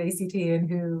director at ACT and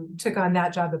who took on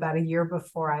that job about a year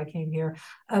before I came here.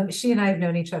 She and I have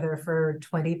known each other for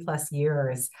 20 plus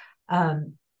years.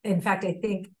 In fact, I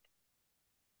think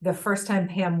the first time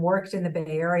Pam worked in the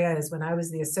Bay Area is when I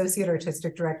was the associate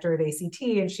artistic director at ACT,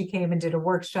 and she came and did a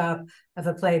workshop of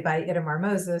a play by Itamar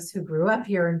Moses, who grew up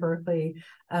here in Berkeley,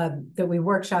 that we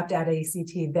workshopped at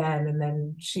ACT then, and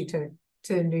then she took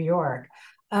to New York.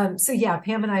 So yeah,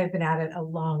 Pam and I have been at it a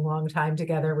long, long time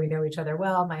together. We know each other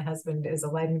well. My husband is a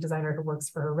lighting designer who works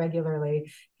for her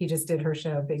regularly. He just did her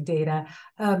show, Big Data.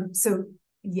 So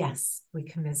yes, we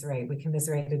commiserate. We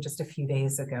commiserated just a few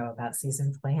days ago about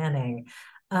season planning.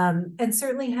 And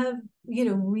certainly have,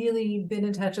 really been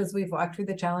in touch as we've walked through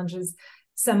the challenges,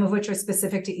 some of which are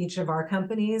specific to each of our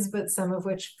companies, but some of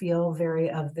which feel very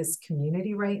of this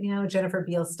community right now. Jennifer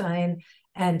Bielstein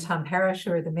and Tom Parrish,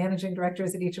 who are the managing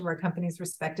directors at each of our companies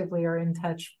respectively, are in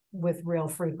touch with real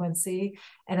frequency.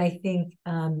 And I think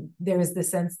there is the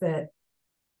sense that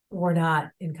we're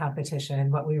not in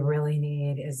competition. What we really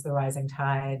need is the rising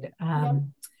tide.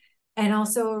 And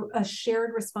also a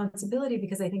shared responsibility,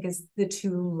 because I think as the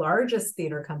two largest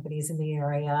theater companies in the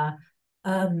area,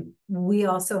 we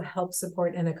also help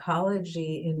support an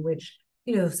ecology in which,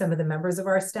 some of the members of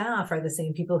our staff are the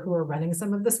same people who are running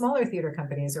some of the smaller theater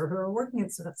companies or who are working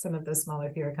at some of those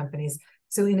smaller theater companies.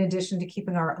 So in addition to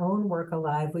keeping our own work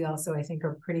alive, we also, I think,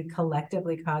 are pretty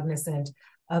collectively cognizant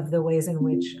of the ways in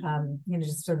which,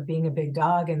 just sort of being a big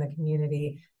dog in the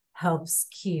community helps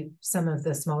keep some of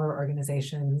the smaller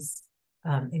organizations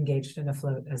engaged and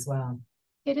afloat as well.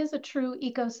 It is a true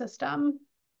ecosystem.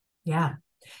 Yeah.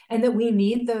 And that we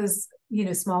need those,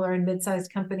 smaller and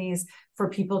mid-sized companies for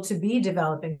people to be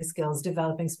developing skills,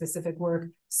 developing specific work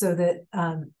so that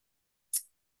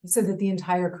the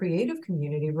entire creative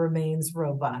community remains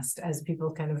robust as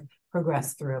people kind of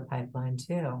progress through a pipeline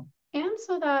too. And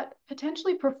so that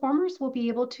potentially performers will be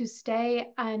able to stay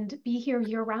and be here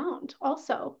year round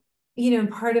also.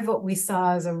 Part of what we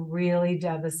saw as a really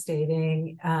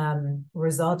devastating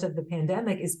result of the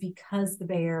pandemic is because the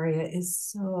Bay Area is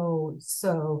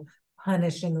so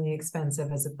punishingly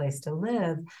expensive as a place to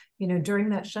live. During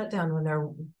that shutdown, when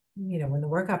when the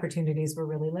work opportunities were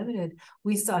really limited,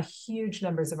 we saw huge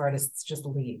numbers of artists just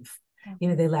leave.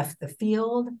 They left the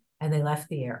field and they left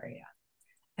the area.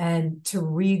 And to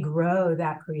regrow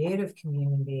that creative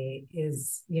community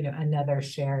is, another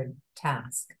shared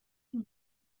task.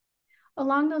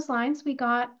 Along those lines, we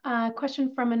got a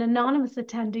question from an anonymous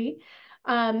attendee.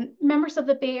 Members of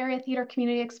the Bay Area theater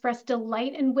community expressed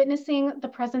delight in witnessing the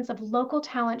presence of local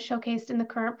talent showcased in the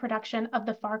current production of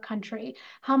The Far Country.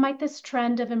 How might this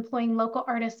trend of employing local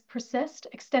artists persist,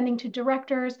 extending to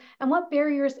directors, and what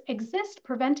barriers exist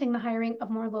preventing the hiring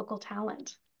of more local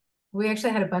talent? We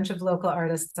actually had a bunch of local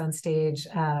artists on stage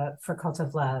for Cult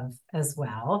of Love as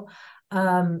well.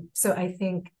 So I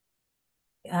think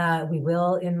we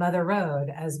will in Mother Road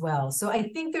as well. So I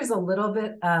think there's a little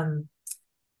bit,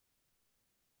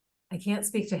 I can't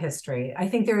speak to history. I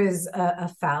think there is a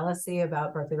fallacy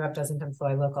about Berkeley Rep doesn't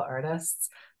employ local artists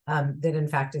that in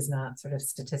fact is not sort of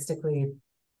statistically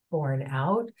borne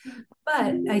out.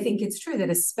 But I think it's true that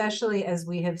especially as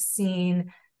we have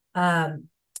seen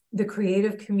the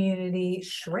creative community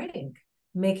shrink,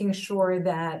 making sure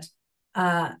that,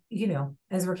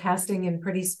 as we're casting in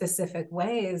pretty specific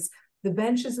ways, the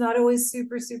bench is not always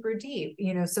super, super deep,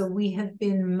 so we have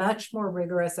been much more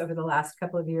rigorous over the last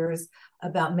couple of years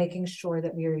about making sure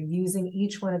that we are using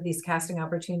each one of these casting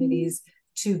opportunities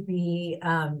to be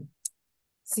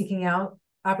seeking out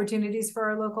opportunities for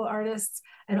our local artists,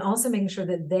 and also making sure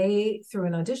that they, through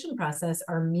an audition process,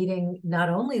 are meeting not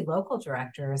only local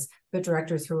directors, but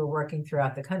directors who are working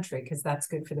throughout the country, because that's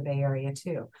good for the Bay Area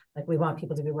too. Like, we want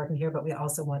people to be working here, but we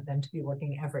also want them to be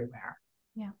working everywhere.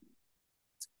 Yeah.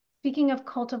 Speaking of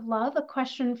Cult of Love, a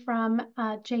question from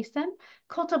Jason.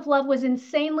 Cult of Love was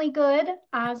insanely good,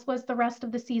 as was the rest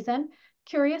of the season.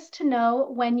 Curious to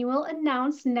know when you will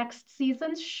announce next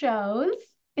season's shows.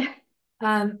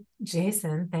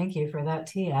 Jason, thank you for that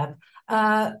tee up.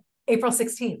 April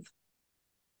 16th.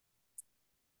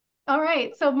 All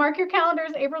right, so mark your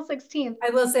calendars, April 16th. I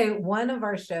will say one of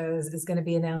our shows is going to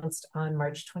be announced on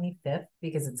March 25th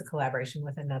because it's a collaboration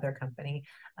with another company.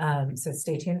 So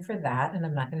stay tuned for that. And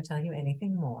I'm not going to tell you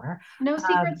anything more. No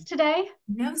secrets today?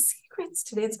 No secrets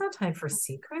today. It's not time for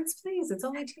secrets, please. It's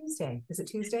only Tuesday. Is it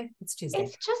Tuesday? It's Tuesday.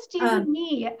 It's just you and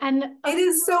me. And it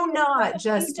is so not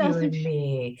just you and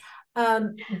me.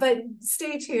 But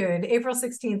stay tuned. April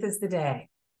 16th is the day.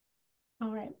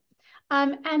 All right.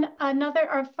 And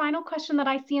our final question that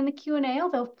I see in the Q&A,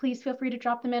 although please feel free to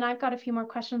drop them in. I've got a few more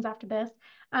questions after this.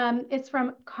 It's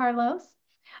from Carlos.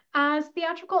 As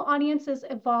theatrical audiences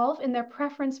evolve in their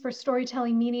preference for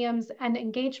storytelling mediums and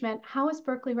engagement, how is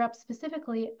Berkeley Rep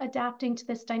specifically adapting to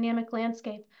this dynamic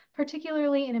landscape,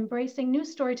 particularly in embracing new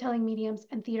storytelling mediums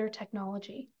and theater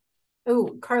technology?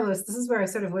 Oh, Carlos, this is where I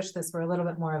sort of wish this were a little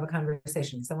bit more of a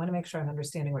conversation. So I want to make sure I'm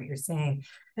understanding what you're saying.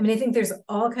 I mean, I think there's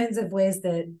all kinds of ways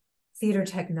that theater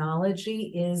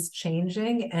technology is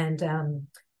changing. And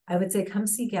I would say come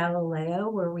see Galileo,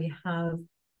 where we have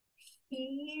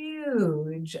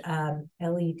huge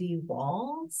LED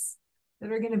walls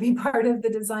that are going to be part of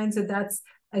the design. So that's,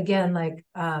 again, like,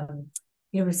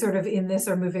 we sort of in this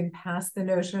are moving past the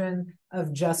notion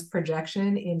of just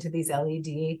projection into these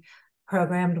LED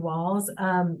programmed walls.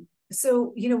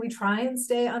 So, we try and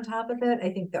stay on top of it.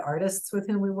 I think the artists with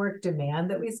whom we work demand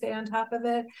that we stay on top of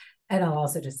it. And I'll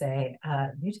also just say,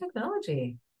 new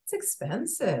technology, it's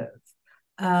expensive.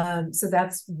 So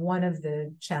that's one of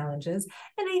the challenges.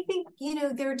 And I think,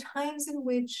 there are times in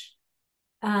which,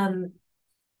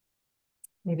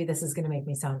 maybe this is going to make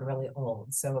me sound really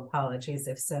old, so apologies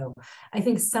if so. I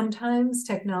think sometimes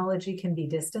technology can be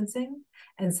distancing,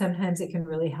 and sometimes it can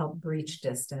really help breach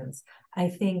distance. I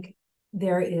think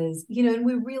there is, and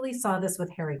we really saw this with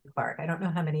Harry Clark. I don't know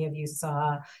how many of you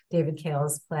saw David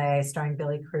Cale's play starring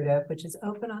Billy Crudup, which is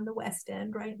open on the West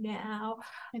End right now.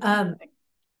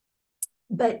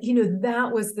 But,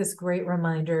 that was this great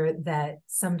reminder that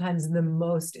sometimes the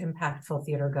most impactful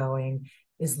theater going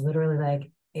is literally like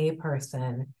a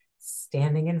person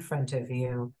standing in front of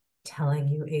you, telling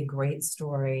you a great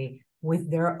story with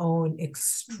their own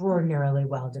extraordinarily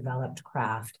well-developed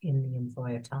craft in the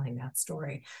employ of telling that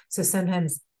story. So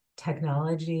sometimes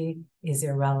technology is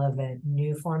irrelevant,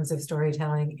 new forms of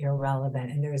storytelling irrelevant,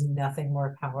 and there is nothing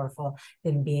more powerful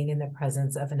than being in the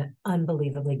presence of an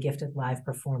unbelievably gifted live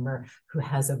performer who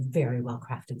has a very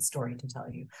well-crafted story to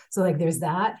tell you. So like there's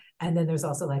that, and then there's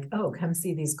also like, oh, come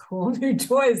see these cool new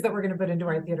toys that we're going to put into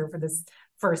our theater for this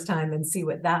first time and see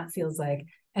what that feels like.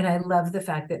 And I love the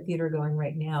fact that theater going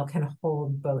right now can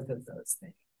hold both of those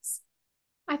things.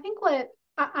 I think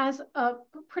as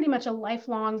pretty much a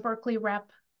lifelong Berkeley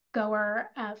Rep goer,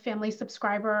 family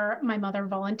subscriber, my mother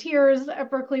volunteers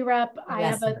at Berkeley Rep. I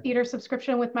have a theater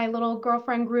subscription with my little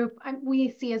girlfriend group.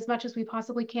 We see as much as we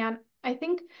possibly can. I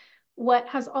think what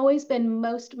has always been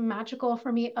most magical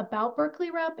for me about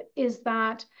Berkeley Rep is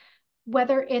that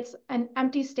whether it's an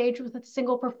empty stage with a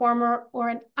single performer or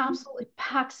an absolutely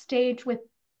packed stage with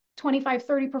 25,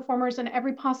 30 performers and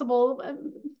every possible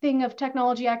thing of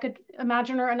technology I could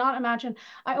imagine or not imagine,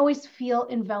 I always feel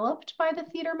enveloped by the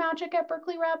theater magic at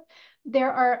Berkeley Rep.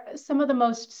 There are some of the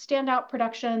most standout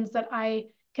productions that I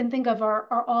can think of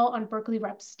are all on Berkeley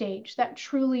Rep stage that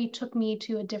truly took me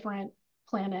to a different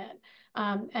planet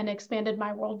and expanded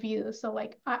my worldview. So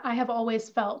like I have always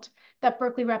felt that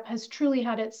Berkeley Rep has truly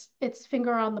had its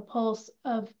finger on the pulse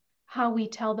of how we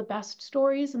tell the best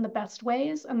stories in the best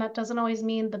ways. And that doesn't always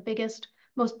mean the biggest,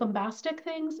 most bombastic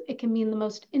things. It can mean the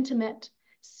most intimate,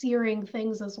 searing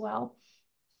things as well.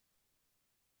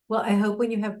 Well, I hope when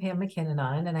you have Pam McKinnon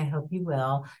on, and I hope you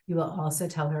will also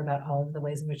tell her about all of the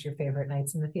ways in which your favorite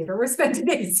nights in the theater were spent at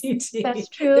ACT. That's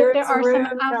true. There are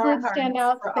some absolute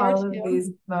standouts for there all too. of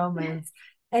these moments.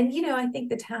 And, I think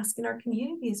the task in our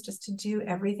community is just to do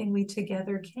everything we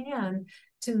together can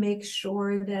to make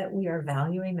sure that we are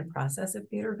valuing the process of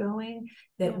theater going,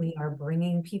 that we are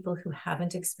bringing people who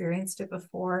haven't experienced it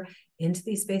before into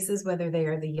these spaces, whether they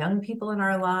are the young people in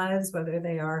our lives, whether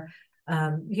they are,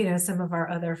 some of our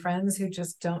other friends who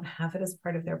just don't have it as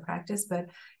part of their practice. But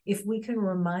if we can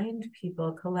remind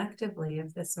people collectively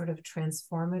of this sort of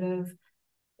transformative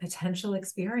potential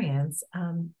experience,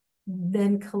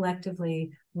 then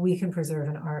collectively we can preserve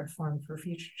an art form for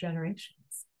future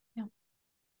generations. Yeah.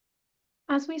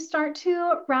 As we start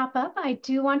to wrap up, I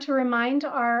do want to remind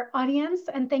our audience,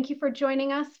 and thank you for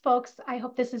joining us, folks. I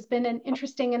hope this has been an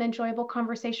interesting and enjoyable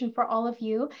conversation for all of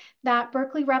you, that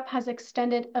Berkeley Rep has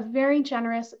extended a very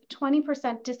generous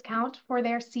 20% discount for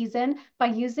their season by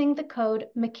using the code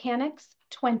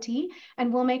 20,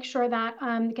 and we'll make sure that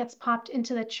gets popped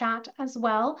into the chat as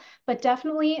well. But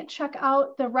definitely check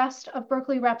out the rest of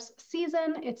Berkeley Rep's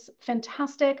season. It's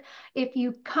fantastic. If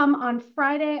you come on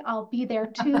Friday, I'll be there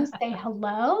too. Say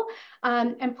hello.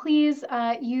 And please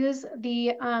use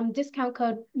the discount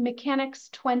code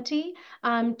Mechanics20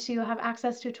 to have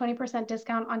access to a 20%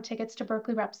 discount on tickets to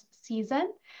Berkeley Rep's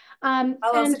season. I'll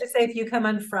also just say, if you come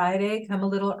on Friday, come a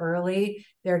little early.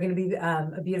 There are going to be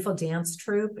a beautiful dance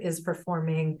troupe is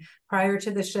performing prior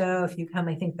to the show. If you come,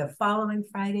 I think the following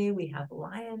Friday, we have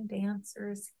lion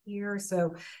dancers here.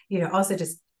 So, also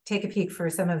just take a peek for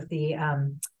some of the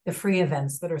free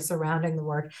events that are surrounding the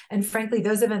work. And frankly,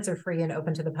 those events are free and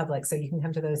open to the public. So you can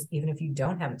come to those even if you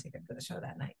don't have a ticket for the show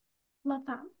that night. Love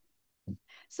that.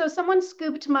 So someone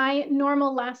scooped my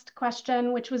normal last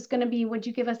question, which was going to be, would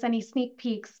you give us any sneak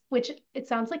peeks? Which it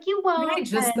sounds like you won't. Am I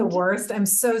just the worst? I'm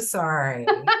so sorry.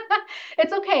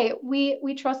 It's okay.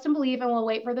 We trust and believe, and we'll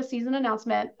wait for the season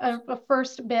announcement. A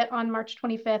first bit on March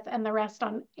 25th and the rest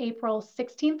on April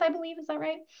 16th, I believe. Is that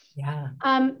right? Yeah.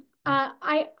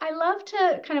 I love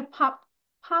to kind of pop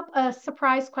a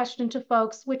surprise question to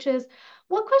folks, which is,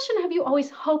 what question have you always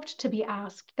hoped to be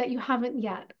asked that you haven't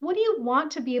yet? What do you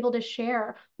want to be able to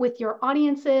share with your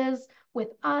audiences,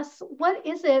 with us? What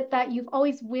is it that you've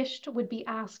always wished would be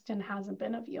asked and hasn't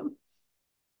been of you?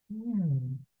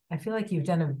 I feel like you've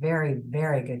done a very,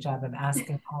 very good job of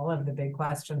asking all of the big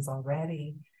questions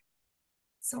already.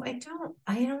 So I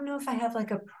don't know if I have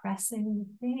like a pressing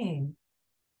thing.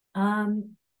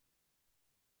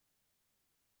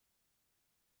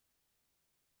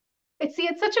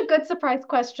 It's such a good surprise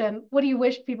question. What do you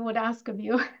wish people would ask of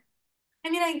you? I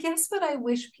mean, I guess what I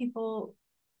wish people,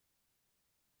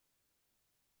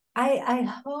 I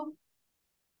hope,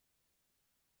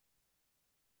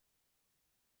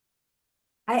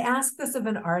 I asked this of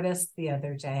an artist the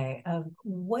other day, of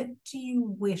what do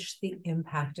you wish the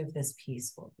impact of this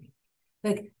piece will be?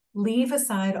 Like, leave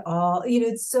aside all,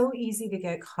 it's so easy to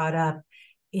get caught up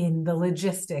in the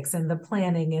logistics and the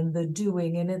planning and the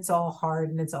doing, and it's all hard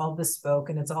and it's all bespoke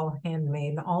and it's all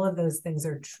handmade, and all of those things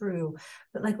are true.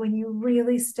 But like, when you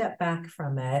really step back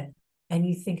from it and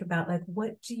you think about, like,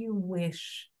 what do you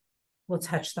wish will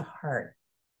touch the heart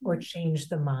or change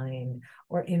the mind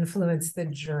or influence the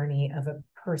journey of a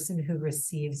person who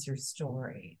receives your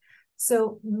story?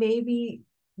 So maybe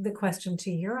the question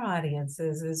to your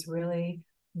audiences is really,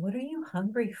 what are you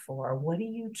hungry for? What do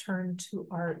you turn to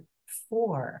art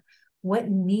for? What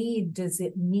need does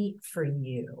it meet for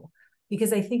you?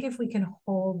 Because I think if we can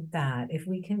hold that, if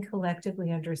we can collectively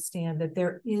understand that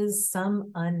there is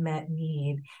some unmet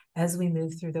need as we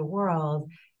move through the world,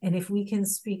 and if we can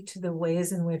speak to the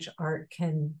ways in which art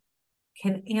can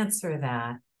answer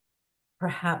that,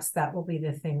 perhaps that will be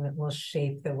the thing that will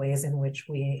shape the ways in which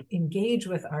we engage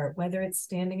with art, whether it's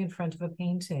standing in front of a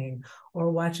painting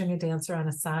or watching a dancer on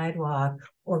a sidewalk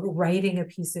or writing a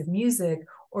piece of music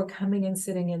or coming and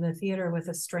sitting in the theater with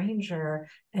a stranger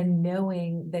and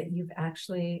knowing that you've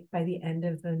actually, by the end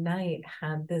of the night,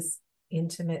 had this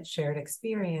intimate shared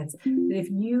experience. That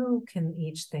if you can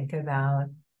each think about,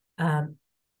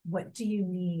 what do you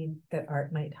need that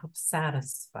art might help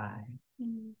satisfy?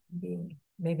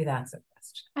 Maybe that's a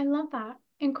question. I love that.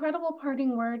 Incredible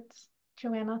parting words,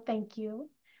 Johanna. Thank you.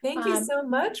 Thank you so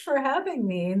much for having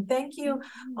me. And thank you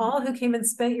all who came and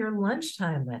spent your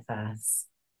lunchtime with us.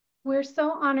 We're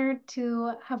so honored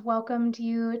to have welcomed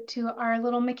you to our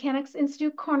little Mechanics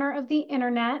Institute corner of the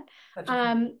internet.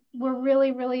 We're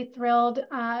really, really thrilled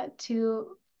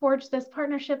to forge this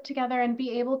partnership together and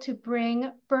be able to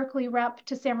bring Berkeley Rep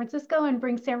to San Francisco and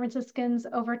bring San Franciscans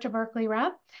over to Berkeley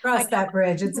Rep. Cross that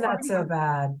bridge. It's not so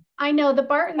bad. I know, the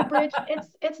BART and the bridge,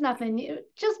 it's nothing.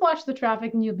 Just watch the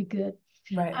traffic and you'll be good.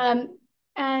 Right.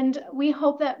 And we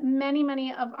hope that many,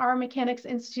 many of our Mechanics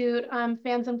Institute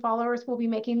fans and followers will be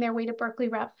making their way to Berkeley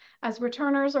Rep as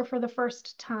returners or for the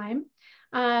first time.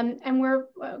 And we're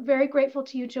very grateful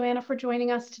to you, Johanna, for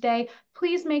joining us today.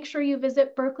 Please make sure you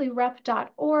visit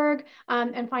berkeleyrep.org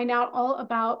and find out all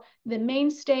about the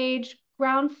main stage,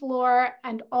 ground floor,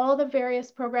 and all the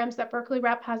various programs that Berkeley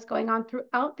Rep has going on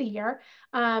throughout the year.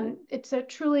 It's a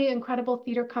truly incredible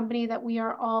theater company that we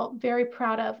are all very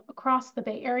proud of across the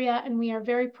Bay Area, and we are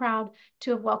very proud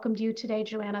to have welcomed you today,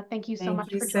 Johanna. Thank you so much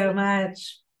for joining us. Thank you so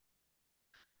much.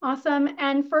 Awesome.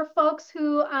 And for folks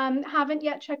who haven't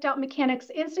yet checked out Mechanics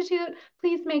Institute,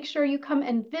 please make sure you come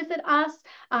and visit us.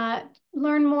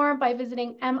 Learn more by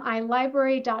visiting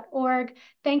milibrary.org.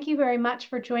 Thank you very much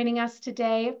for joining us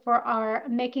today for our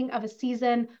making of a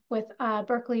season with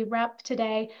Berkeley Rep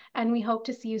today, and we hope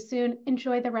to see you soon.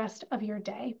 Enjoy the rest of your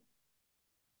day.